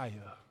Messiah.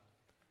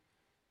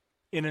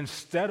 And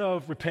instead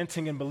of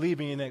repenting and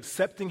believing and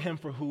accepting him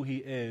for who he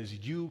is,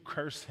 you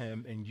curse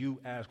him and you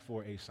ask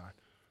for a sign.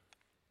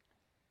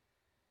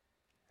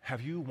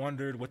 Have you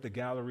wondered what the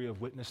gallery of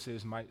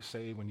witnesses might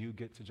say when you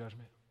get to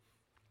judgment?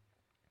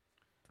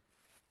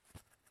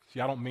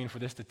 See, I don't mean for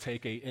this to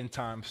take a end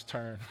times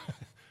turn,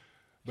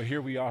 but here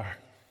we are.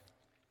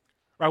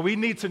 Right, we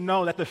need to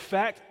know that the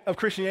fact of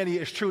Christianity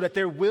is true, that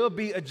there will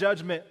be a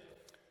judgment,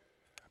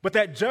 but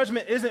that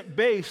judgment isn't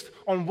based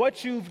on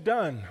what you've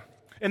done.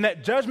 And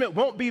that judgment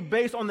won't be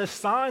based on the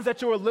signs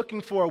that you are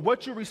looking for,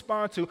 what you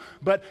respond to,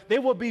 but they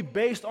will be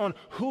based on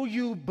who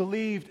you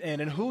believed in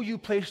and who you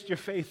placed your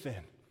faith in.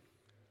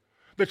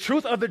 The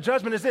truth of the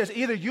judgment is this: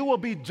 either you will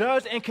be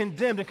judged and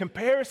condemned in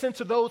comparison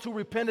to those who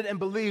repented and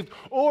believed,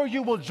 or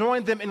you will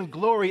join them in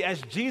glory as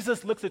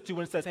Jesus looks at you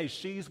and says, hey,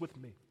 she's with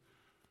me.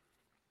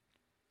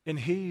 And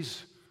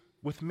he's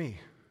with me.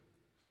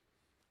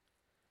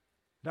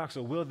 Doc,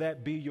 so will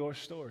that be your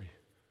story?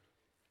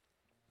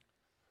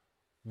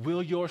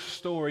 Will your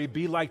story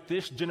be like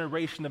this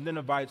generation of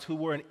Ninevites who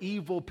were an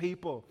evil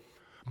people,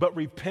 but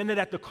repented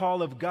at the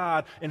call of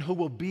God and who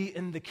will be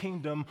in the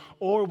kingdom?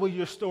 Or will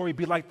your story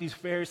be like these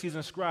Pharisees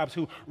and scribes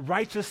who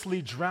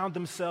righteously drowned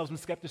themselves in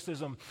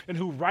skepticism and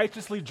who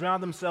righteously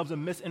drowned themselves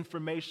in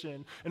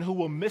misinformation and who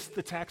will miss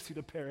the taxi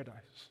to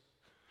paradise,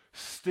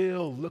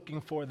 still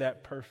looking for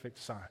that perfect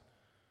sign?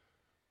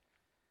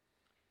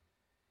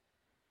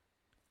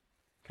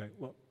 Okay,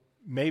 well,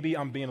 maybe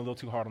I'm being a little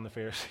too hard on the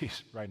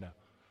Pharisees right now.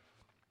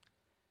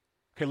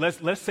 Okay,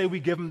 let's say we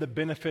give them the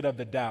benefit of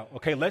the doubt.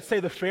 Okay, let's say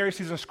the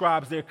Pharisees and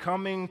scribes, they're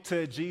coming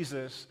to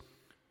Jesus,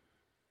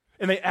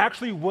 and they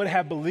actually would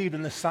have believed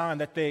in the sign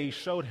that they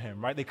showed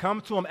him, right? They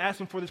come to him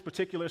asking for this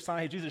particular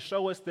sign. Hey, Jesus,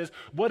 show us this.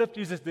 What if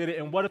Jesus did it?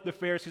 And what if the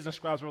Pharisees and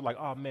scribes were like,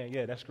 oh man,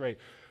 yeah, that's great.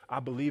 I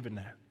believe in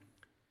that.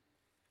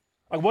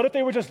 Like, what if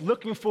they were just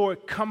looking for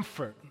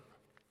comfort?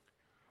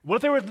 What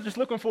if they were just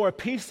looking for a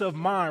peace of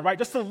mind, right?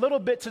 Just a little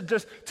bit to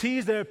just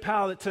tease their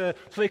palate so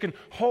they can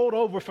hold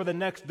over for the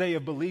next day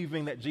of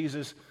believing that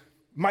Jesus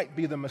might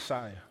be the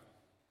Messiah.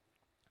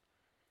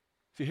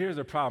 See, here's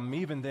the problem.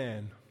 Even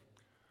then,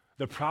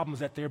 the problem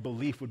is that their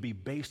belief would be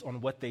based on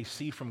what they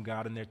see from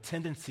God, and their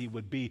tendency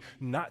would be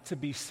not to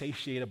be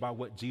satiated by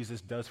what Jesus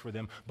does for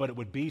them, but it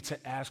would be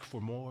to ask for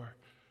more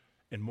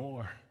and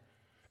more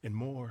and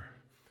more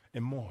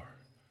and more.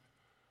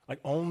 Like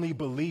only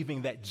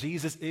believing that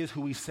Jesus is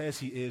who he says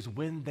he is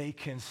when they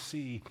can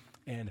see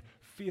and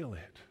feel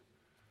it.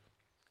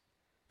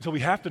 So we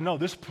have to know,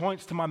 this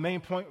points to my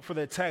main point for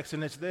the text,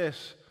 and it's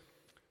this: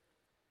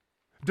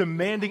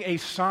 demanding a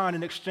sign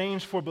in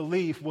exchange for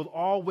belief will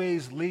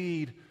always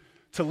lead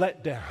to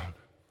letdown.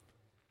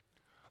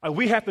 Like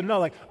we have to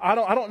know, I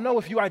don't know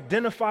if you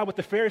identify with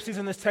the Pharisees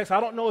in this text. I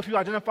don't know if you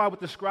identify with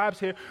the scribes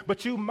here,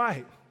 but you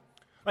might.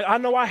 I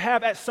know I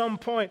have at some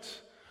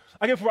points.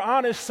 If we're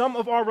honest, some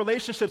of our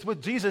relationships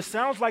with Jesus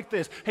sounds like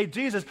this. Hey,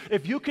 Jesus,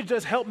 if you could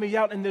just help me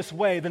out in this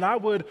way, then I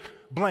would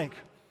blank.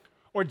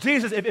 Or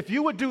Jesus, if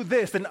you would do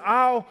this, then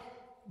I'll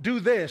do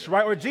this,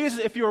 right? Or Jesus,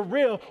 if you're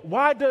real,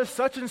 why does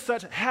such and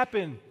such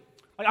happen?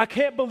 I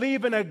can't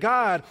believe in a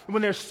God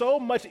when there's so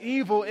much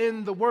evil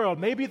in the world.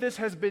 Maybe this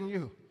has been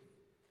you.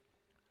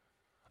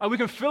 We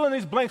can fill in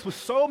these blanks with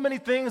so many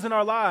things in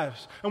our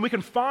lives, and we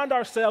can find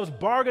ourselves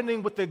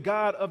bargaining with the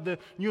God of the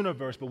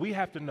universe. But we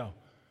have to know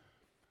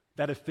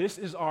that if this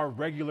is our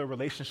regular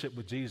relationship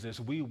with Jesus,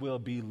 we will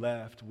be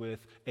left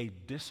with a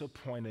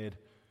disappointed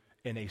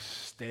and a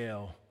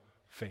stale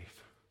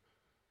faith.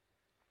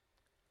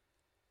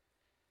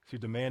 See,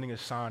 demanding a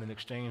sign in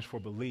exchange for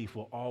belief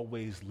will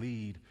always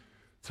lead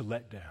to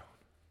letdown.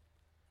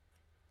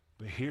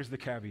 But here's the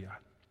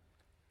caveat.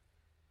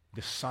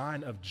 The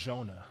sign of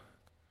Jonah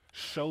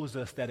shows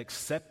us that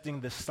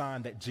accepting the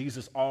sign that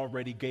Jesus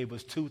already gave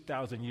us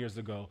 2,000 years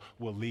ago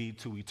will lead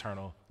to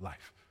eternal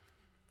life.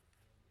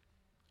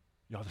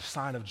 Y'all, the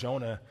sign of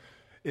Jonah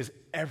is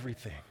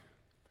everything.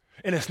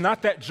 And it's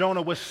not that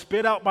Jonah was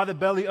spit out by the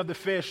belly of the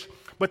fish,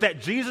 but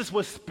that Jesus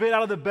was spit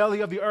out of the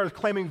belly of the earth,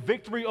 claiming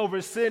victory over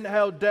sin,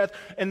 hell, death,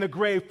 and the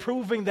grave,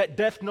 proving that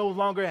death no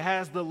longer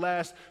has the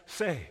last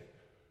say.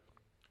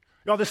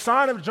 Y'all, the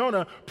sign of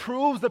Jonah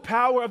proves the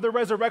power of the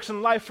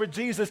resurrection life for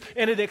Jesus,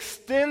 and it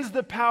extends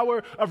the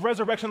power of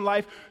resurrection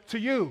life to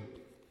you.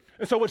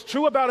 And so what's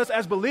true about us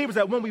as believers is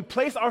that when we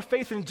place our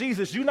faith in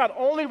Jesus, you not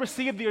only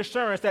receive the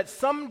assurance that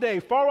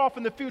someday, far off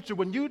in the future,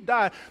 when you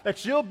die,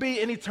 that you'll be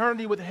in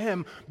eternity with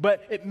him,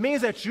 but it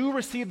means that you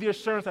receive the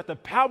assurance that the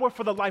power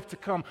for the life to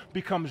come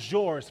becomes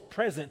yours,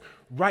 present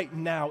right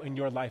now in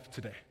your life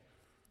today.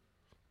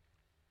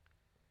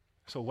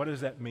 So what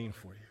does that mean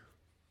for you?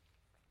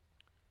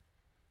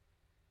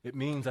 It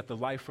means that the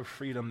life of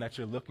freedom that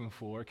you're looking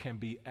for can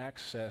be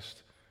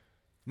accessed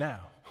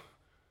now.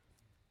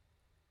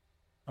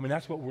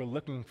 That's what we're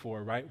looking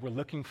for, right? We're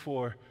looking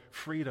for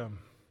freedom.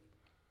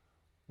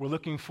 We're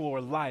looking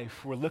for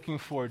life. We're looking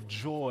for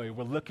joy.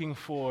 We're looking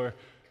for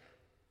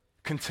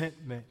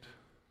contentment.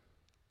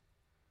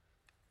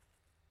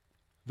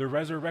 The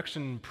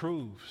resurrection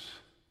proves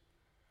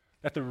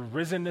that the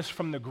risenness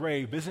from the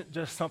grave isn't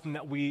just something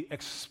that we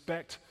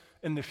expect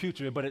in the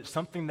future, but it's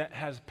something that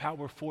has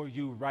power for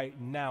you right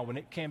now, and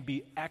it can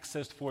be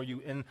accessed for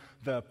you in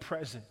the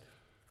present.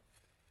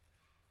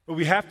 What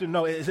we have to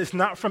know is it's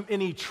not from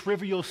any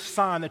trivial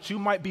sign that you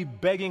might be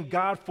begging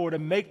God for to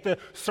make the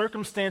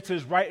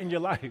circumstances right in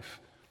your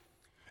life.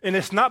 And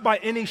it's not by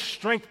any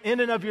strength in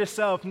and of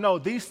yourself. No,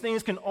 these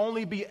things can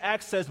only be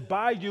accessed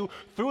by you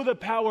through the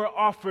power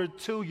offered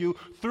to you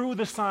through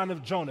the sign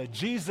of Jonah,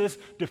 Jesus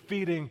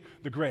defeating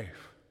the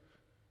grave.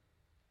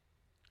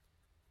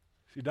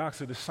 See,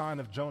 Doctor, the sign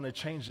of Jonah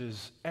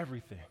changes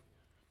everything.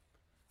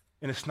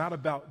 And it's not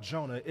about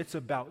Jonah, it's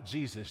about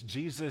Jesus.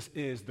 Jesus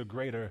is the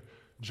greater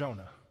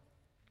Jonah.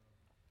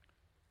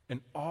 And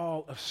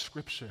all of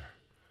Scripture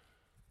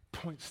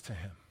points to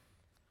him.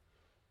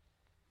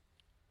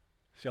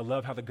 See, I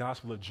love how the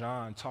Gospel of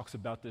John talks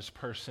about this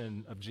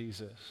person of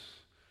Jesus.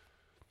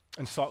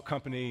 In Salt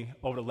Company,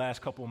 over the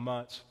last couple of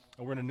months,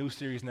 and we're in a new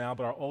series now,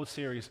 but our old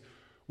series,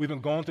 we've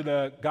been going through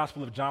the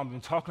Gospel of John. We've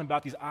been talking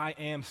about these I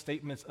am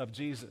statements of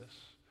Jesus.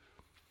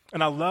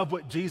 And I love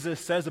what Jesus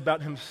says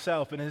about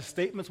himself, and his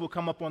statements will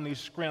come up on these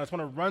screens. I just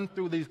want to run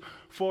through these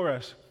for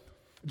us.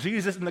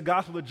 Jesus in the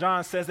Gospel of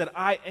John says that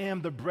I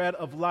am the bread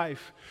of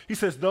life. He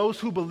says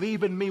those who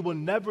believe in me will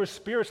never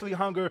spiritually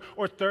hunger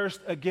or thirst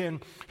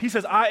again. He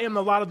says I am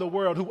the light of the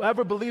world.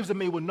 Whoever believes in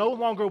me will no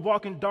longer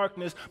walk in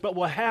darkness, but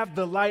will have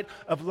the light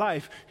of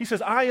life. He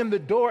says I am the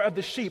door of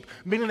the sheep,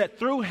 meaning that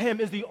through him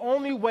is the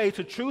only way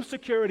to true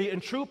security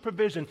and true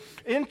provision,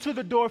 into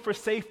the door for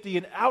safety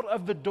and out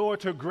of the door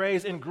to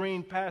graze in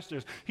green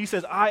pastures. He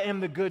says I am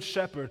the good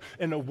shepherd.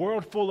 In a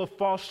world full of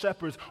false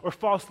shepherds or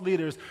false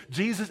leaders,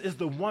 Jesus is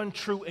the one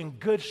true and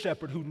good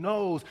shepherd who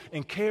knows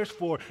and cares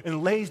for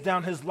and lays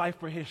down his life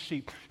for his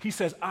sheep. He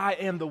says, I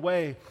am the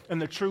way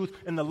and the truth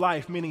and the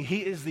life, meaning he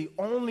is the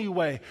only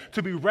way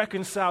to be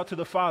reconciled to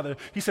the Father.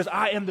 He says,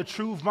 I am the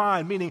true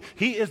vine, meaning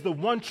he is the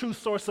one true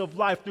source of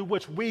life through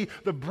which we,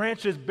 the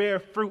branches, bear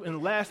fruit.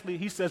 And lastly,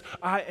 he says,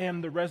 I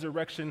am the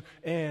resurrection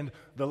and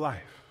the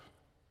life.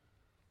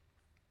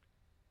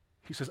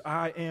 He says,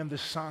 I am the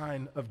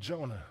sign of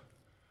Jonah,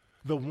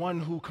 the one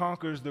who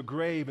conquers the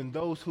grave, and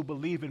those who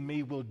believe in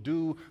me will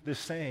do the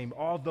same.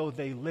 Although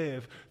they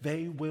live,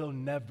 they will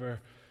never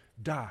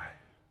die.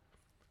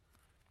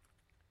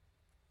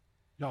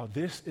 Y'all,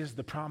 this is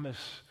the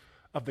promise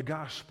of the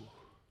gospel.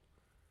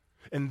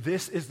 And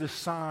this is the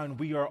sign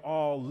we are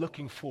all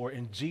looking for,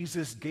 and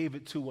Jesus gave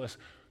it to us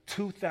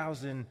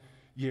 2,000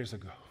 years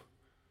ago.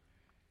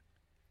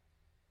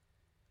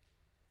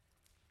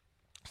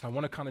 So I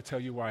want to kind of tell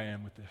you where I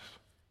am with this.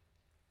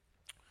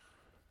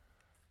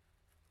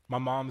 My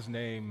mom's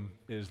name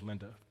is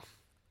Linda.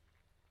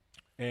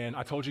 And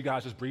I told you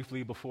guys just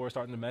briefly before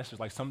starting the message,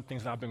 like some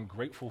things that I've been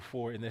grateful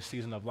for in this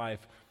season of life.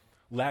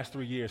 Last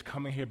 3 years,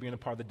 coming here, being a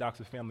part of the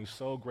Doxer family,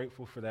 so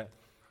grateful for that.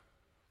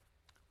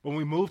 When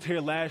we moved here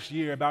last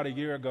year, about a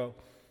year ago,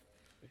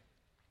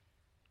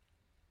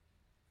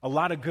 a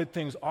lot of good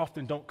things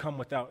often don't come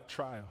without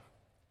trial.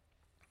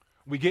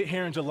 We get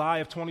here in July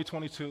of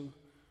 2022.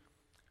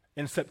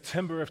 In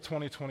September of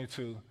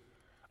 2022,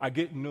 I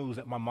get news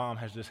that my mom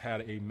has just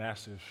had a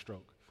massive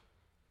stroke.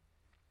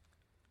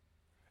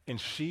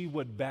 And she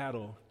would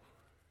battle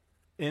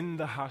in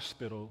the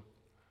hospital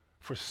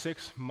for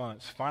 6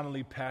 months,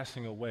 finally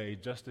passing away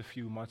just a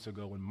few months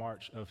ago in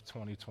March of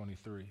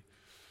 2023.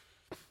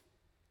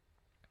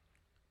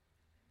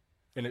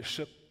 And it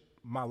shook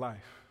my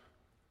life.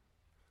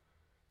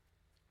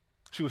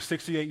 She was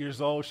 68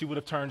 years old. She would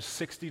have turned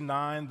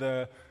 69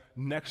 the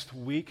next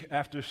week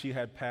after she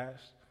had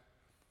passed.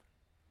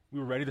 We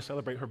were ready to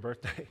celebrate her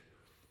birthday.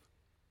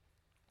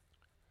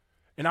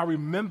 And I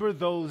remember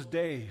those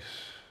days.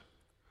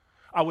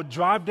 I would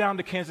drive down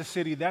to Kansas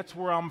City. That's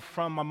where I'm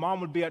from. My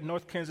mom would be at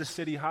North Kansas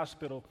City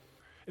Hospital.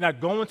 And I'd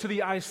go into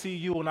the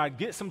ICU and I'd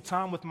get some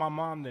time with my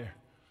mom there.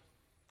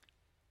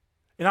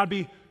 And I'd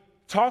be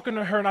talking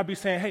to her and I'd be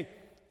saying, hey,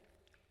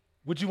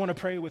 would you want to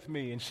pray with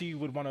me? And she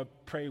would want to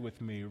pray with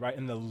me, right,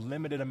 in the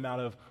limited amount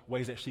of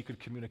ways that she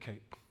could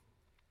communicate.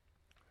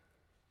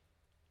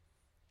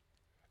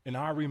 And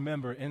I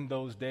remember in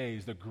those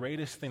days, the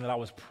greatest thing that I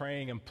was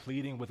praying and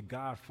pleading with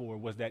God for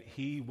was that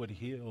He would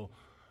heal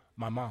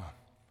my mom.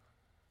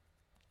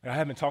 I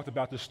haven't talked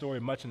about this story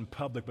much in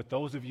public, but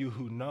those of you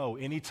who know,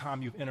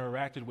 anytime you've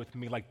interacted with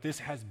me, like this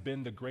has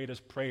been the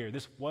greatest prayer.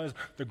 This was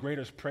the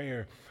greatest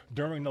prayer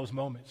during those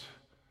moments.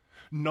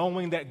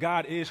 Knowing that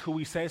God is who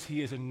He says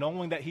He is and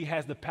knowing that He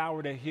has the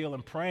power to heal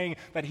and praying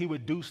that He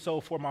would do so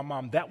for my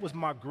mom. That was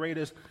my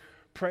greatest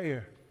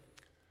prayer.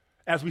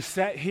 As we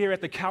sat here at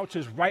the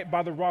couches right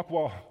by the rock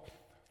wall,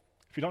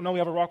 if you don't know, we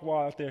have a rock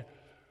wall out there.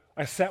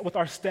 I sat with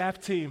our staff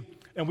team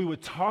and we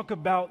would talk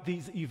about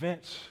these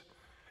events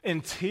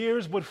and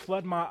tears would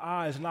flood my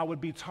eyes and I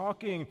would be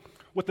talking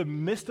with a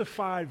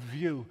mystified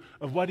view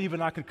of what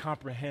even I could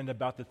comprehend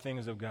about the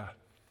things of God.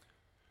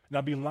 And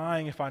I'd be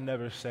lying if I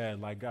never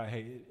said, like, God,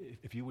 hey,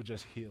 if you would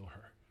just heal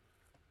her,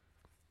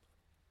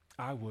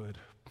 I would,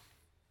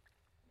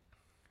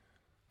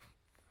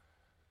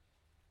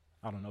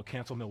 I don't know,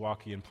 cancel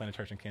Milwaukee and plant a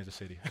church in Kansas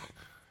City.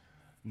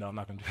 No, I'm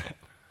not going to do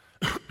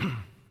that.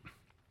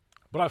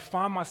 But I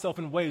find myself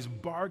in ways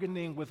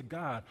bargaining with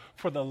God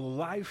for the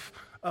life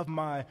of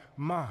my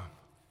mom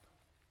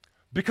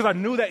because I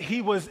knew that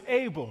He was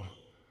able.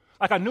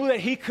 Like I knew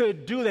that He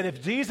could do that.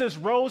 If Jesus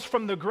rose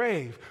from the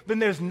grave, then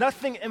there's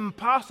nothing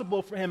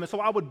impossible for Him. And so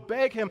I would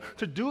beg Him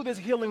to do this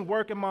healing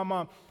work in my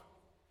mom.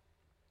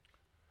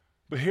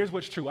 But here's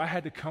what's true. I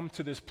had to come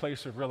to this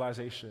place of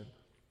realization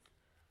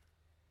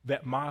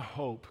that my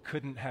hope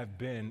couldn't have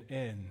been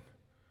in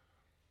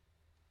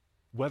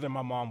whether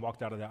my mom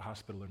walked out of that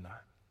hospital or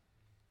not.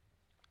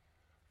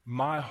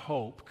 My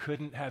hope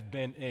couldn't have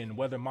been in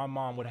whether my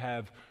mom would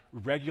have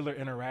regular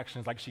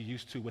interactions like she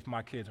used to with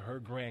my kids, her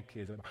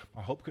grandkids.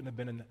 My hope couldn't have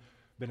been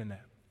in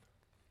that.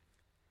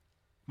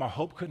 My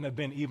hope couldn't have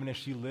been even if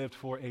she lived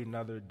for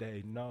another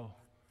day. No.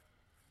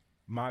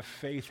 My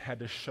faith had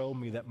to show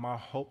me that my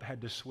hope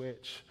had to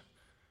switch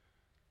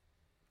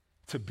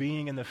to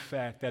being in the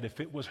fact that if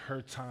it was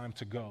her time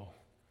to go,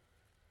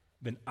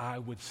 then I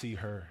would see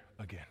her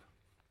again.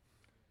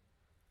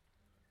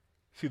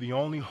 See, the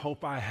only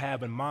hope I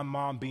have in my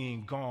mom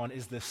being gone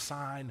is the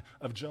sign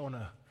of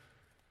Jonah.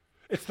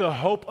 It's the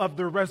hope of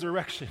the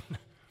resurrection.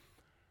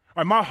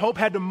 Right, my hope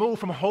had to move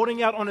from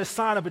holding out on a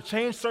sign of a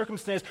changed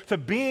circumstance to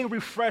being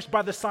refreshed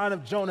by the sign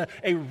of Jonah,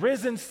 a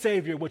risen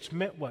Savior, which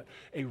meant what?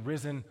 A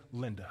risen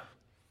Linda.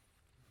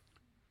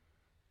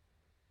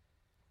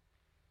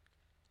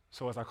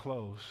 So as I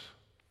close,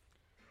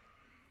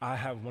 I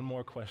have one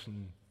more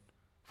question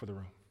for the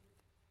room.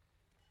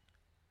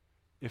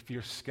 If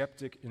you're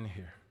skeptic in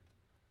here,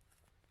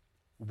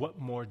 what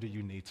more do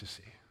you need to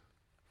see?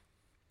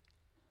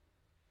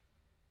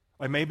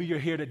 Like maybe you're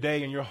here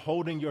today and you're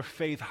holding your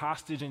faith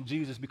hostage in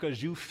Jesus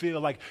because you feel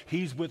like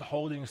He's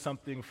withholding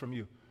something from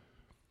you.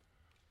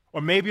 Or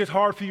maybe it's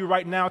hard for you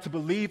right now to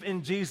believe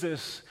in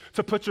Jesus,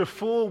 to put your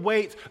full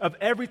weight of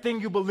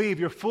everything you believe,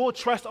 your full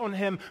trust on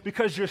Him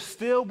because you're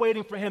still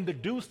waiting for Him to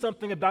do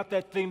something about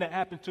that thing that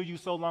happened to you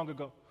so long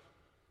ago.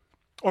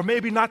 Or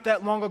maybe not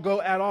that long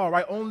ago at all,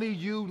 right? Only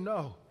you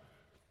know.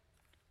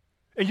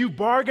 And you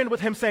bargained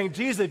with Him saying,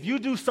 Jesus, if you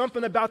do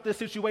something about this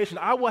situation,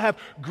 I will have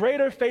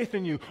greater faith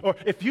in you. Or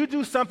if you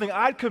do something,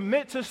 I'd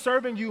commit to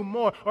serving you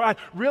more. Or I'd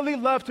really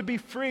love to be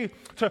free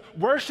to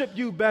worship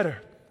you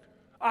better.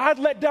 I'd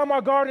let down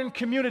my guard in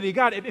community.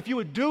 God, if you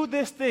would do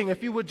this thing,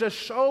 if you would just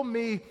show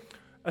me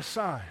a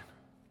sign.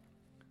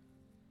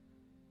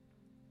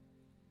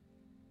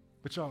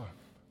 But y'all,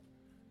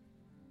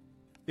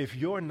 if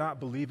you're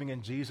not believing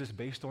in Jesus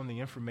based on the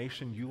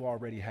information you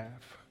already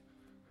have,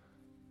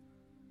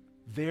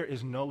 there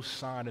is no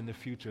sign in the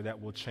future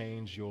that will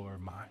change your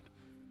mind.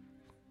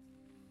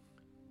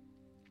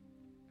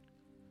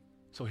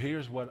 So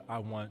here's what I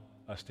want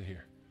us to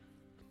hear.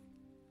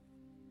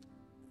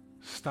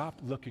 Stop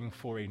looking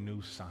for a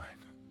new sign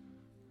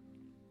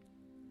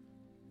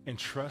and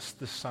trust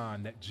the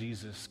sign that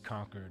Jesus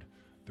conquered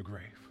the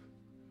grave.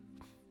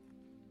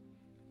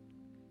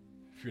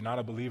 If you're not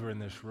a believer in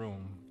this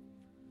room,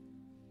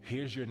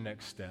 here's your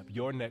next step.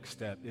 Your next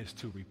step is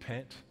to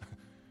repent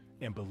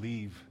and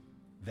believe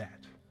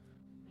that.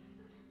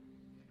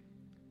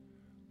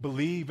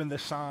 Believe in the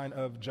sign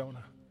of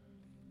Jonah.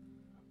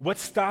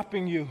 What's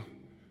stopping you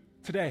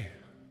today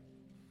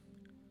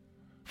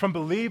from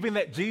believing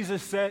that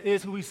Jesus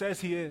is who he says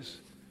he is,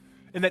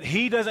 and that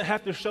he doesn't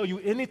have to show you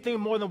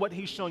anything more than what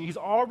he's shown you? He's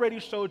already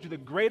showed you the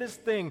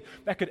greatest thing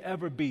that could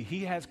ever be.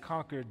 He has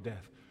conquered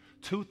death.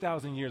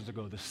 2,000 years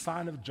ago, the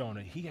sign of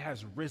Jonah, he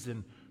has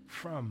risen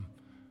from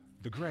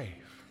the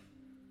grave.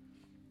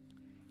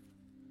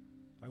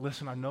 Like,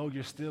 listen, I know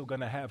you're still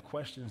going to have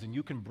questions, and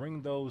you can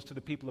bring those to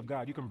the people of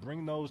God. You can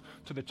bring those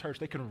to the church.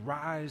 They can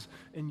rise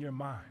in your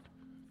mind.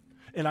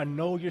 And I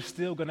know you're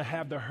still going to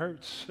have the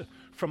hurts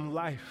from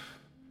life.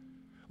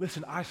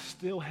 Listen, I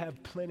still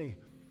have plenty.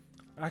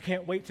 I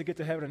can't wait to get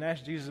to heaven and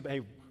ask Jesus,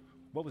 hey,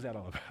 what was that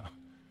all about?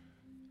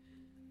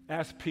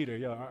 Ask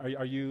Peter,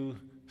 are you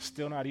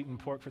still not eating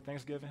pork for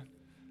Thanksgiving?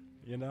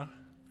 You know?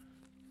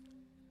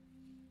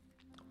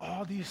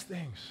 All these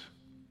things.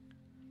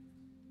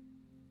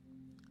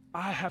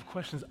 I have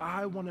questions.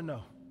 I want to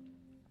know.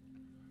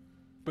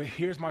 But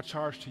here's my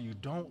charge to you.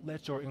 Don't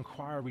let your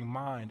inquiring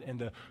mind and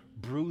the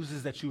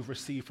bruises that you've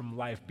received from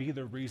life be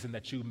the reason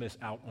that you miss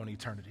out on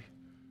eternity.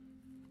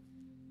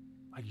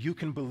 Like, you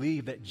can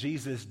believe that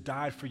Jesus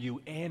died for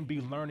you and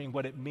be learning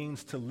what it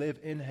means to live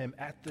in him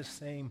at the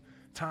same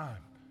time.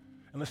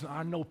 And listen,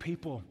 I know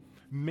people,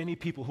 many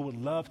people who would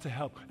love to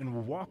help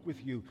and walk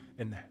with you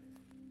in that.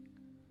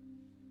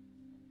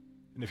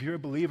 And if you're a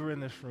believer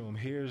in this room,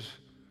 here's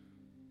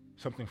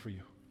something for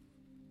you.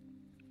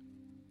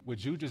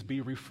 Would you just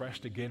be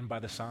refreshed again by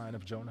the sign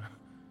of Jonah?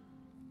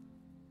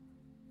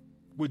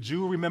 Would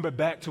you remember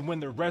back to when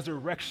the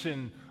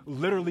resurrection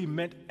literally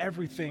meant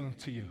everything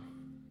to you?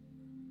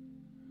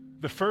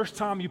 The first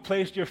time you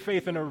placed your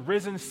faith in a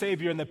risen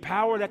Savior and the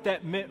power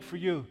that meant for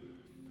you.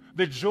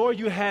 The joy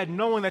you had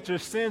knowing that your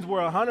sins were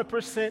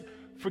 100%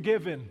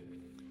 forgiven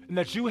and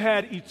that you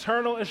had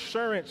eternal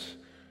assurance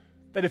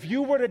that if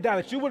you were to die,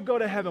 that you would go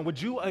to heaven.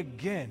 Would you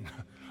again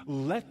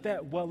let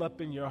that well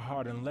up in your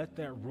heart and let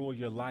that rule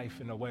your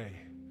life in a way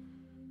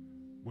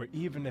where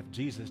even if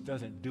Jesus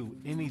doesn't do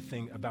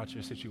anything about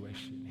your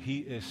situation, he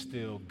is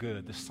still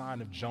good? The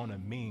sign of Jonah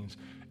means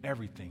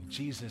everything.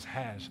 Jesus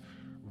has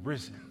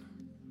risen.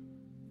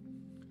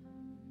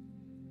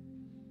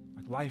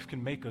 Like, life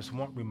can make us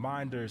want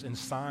reminders and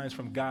signs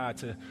from God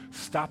to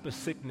stop a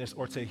sickness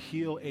or to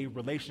heal a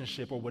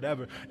relationship or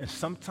whatever. And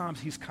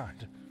sometimes he's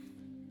kind,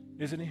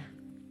 isn't he?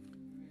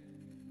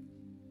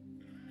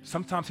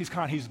 Sometimes he's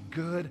kind. He's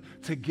good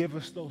to give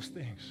us those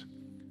things.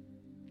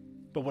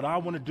 But what I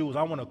want to do is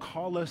I want to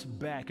call us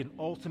back and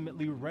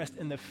ultimately rest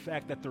in the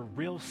fact that the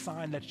real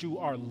sign that you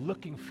are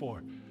looking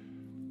for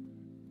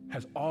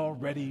has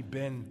already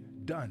been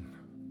done.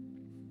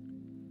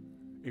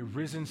 A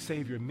risen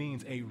Savior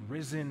means a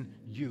risen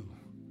you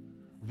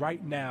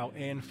right now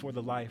and for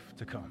the life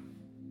to come.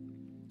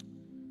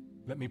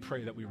 Let me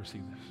pray that we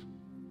receive this.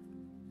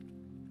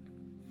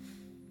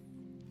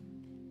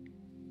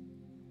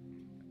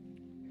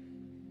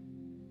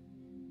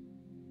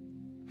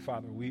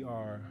 Father, we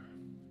are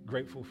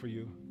grateful for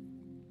you.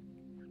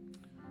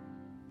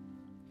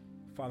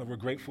 Father, we're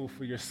grateful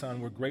for your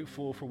Son. We're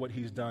grateful for what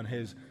he's done,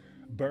 his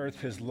birth,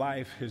 his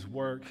life, his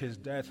work, his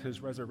death,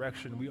 his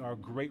resurrection. We are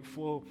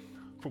grateful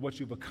for what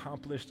you've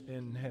accomplished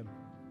in him.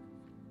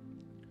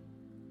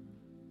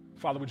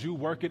 Father, would you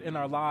work it in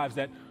our lives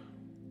that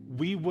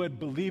we would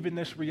believe in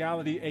this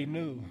reality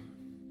anew?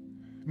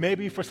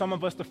 Maybe for some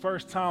of us the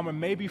first time, or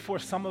maybe for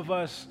some of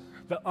us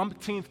the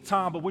umpteenth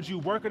time, but would you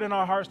work it in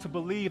our hearts to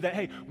believe that,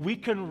 hey, we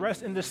can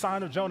rest in the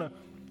sign of Jonah.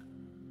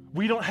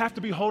 We don't have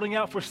to be holding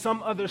out for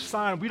some other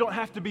sign. We don't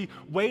have to be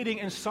waiting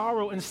in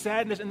sorrow and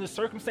sadness in the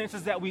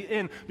circumstances that we're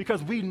in,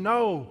 because we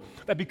know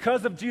that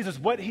because of Jesus,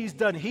 what he's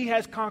done, he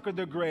has conquered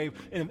the grave.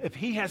 And if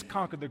he has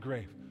conquered the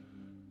grave,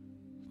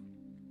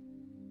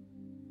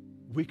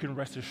 we can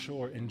rest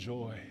assured in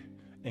joy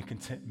and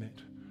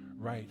contentment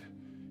right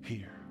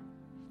here.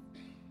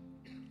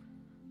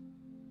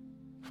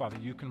 Father,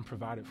 you can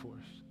provide it for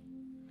us.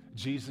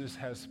 Jesus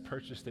has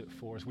purchased it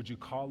for us. Would you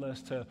call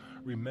us to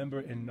remember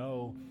and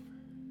know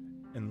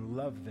and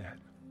love that?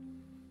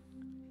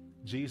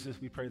 Jesus,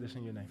 we pray this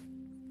in your name.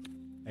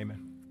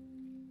 Amen.